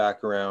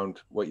feedback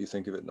around what you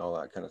think of it and all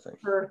that kind of thing.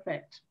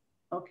 Perfect.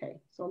 Okay.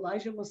 So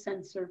Elijah will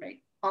send survey.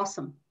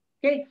 Awesome.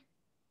 Okay.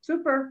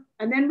 Super.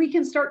 And then we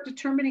can start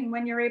determining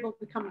when you're able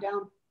to come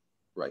down.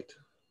 Right.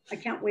 I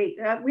can't wait.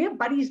 We have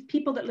buddies,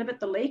 people that live at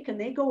the lake, and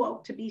they go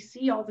out to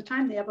BC all the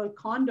time. They have a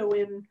condo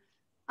in,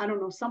 I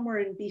don't know, somewhere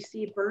in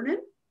BC,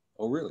 Vernon.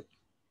 Oh, really?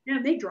 Yeah.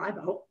 They drive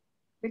out.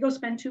 They go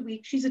spend 2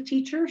 weeks. She's a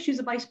teacher. She's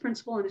a vice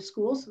principal in a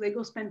school. So they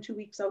go spend 2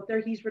 weeks out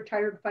there. He's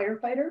retired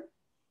firefighter.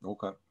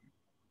 Okay.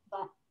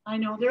 But I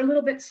know they're a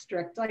little bit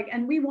strict. Like,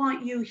 and we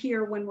want you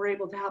here when we're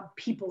able to have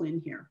people in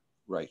here.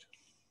 Right.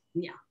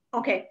 Yeah.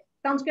 Okay.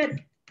 Sounds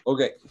good.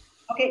 Okay.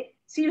 Okay.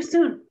 See you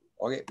soon.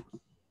 Okay.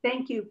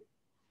 Thank you.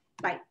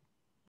 Bye.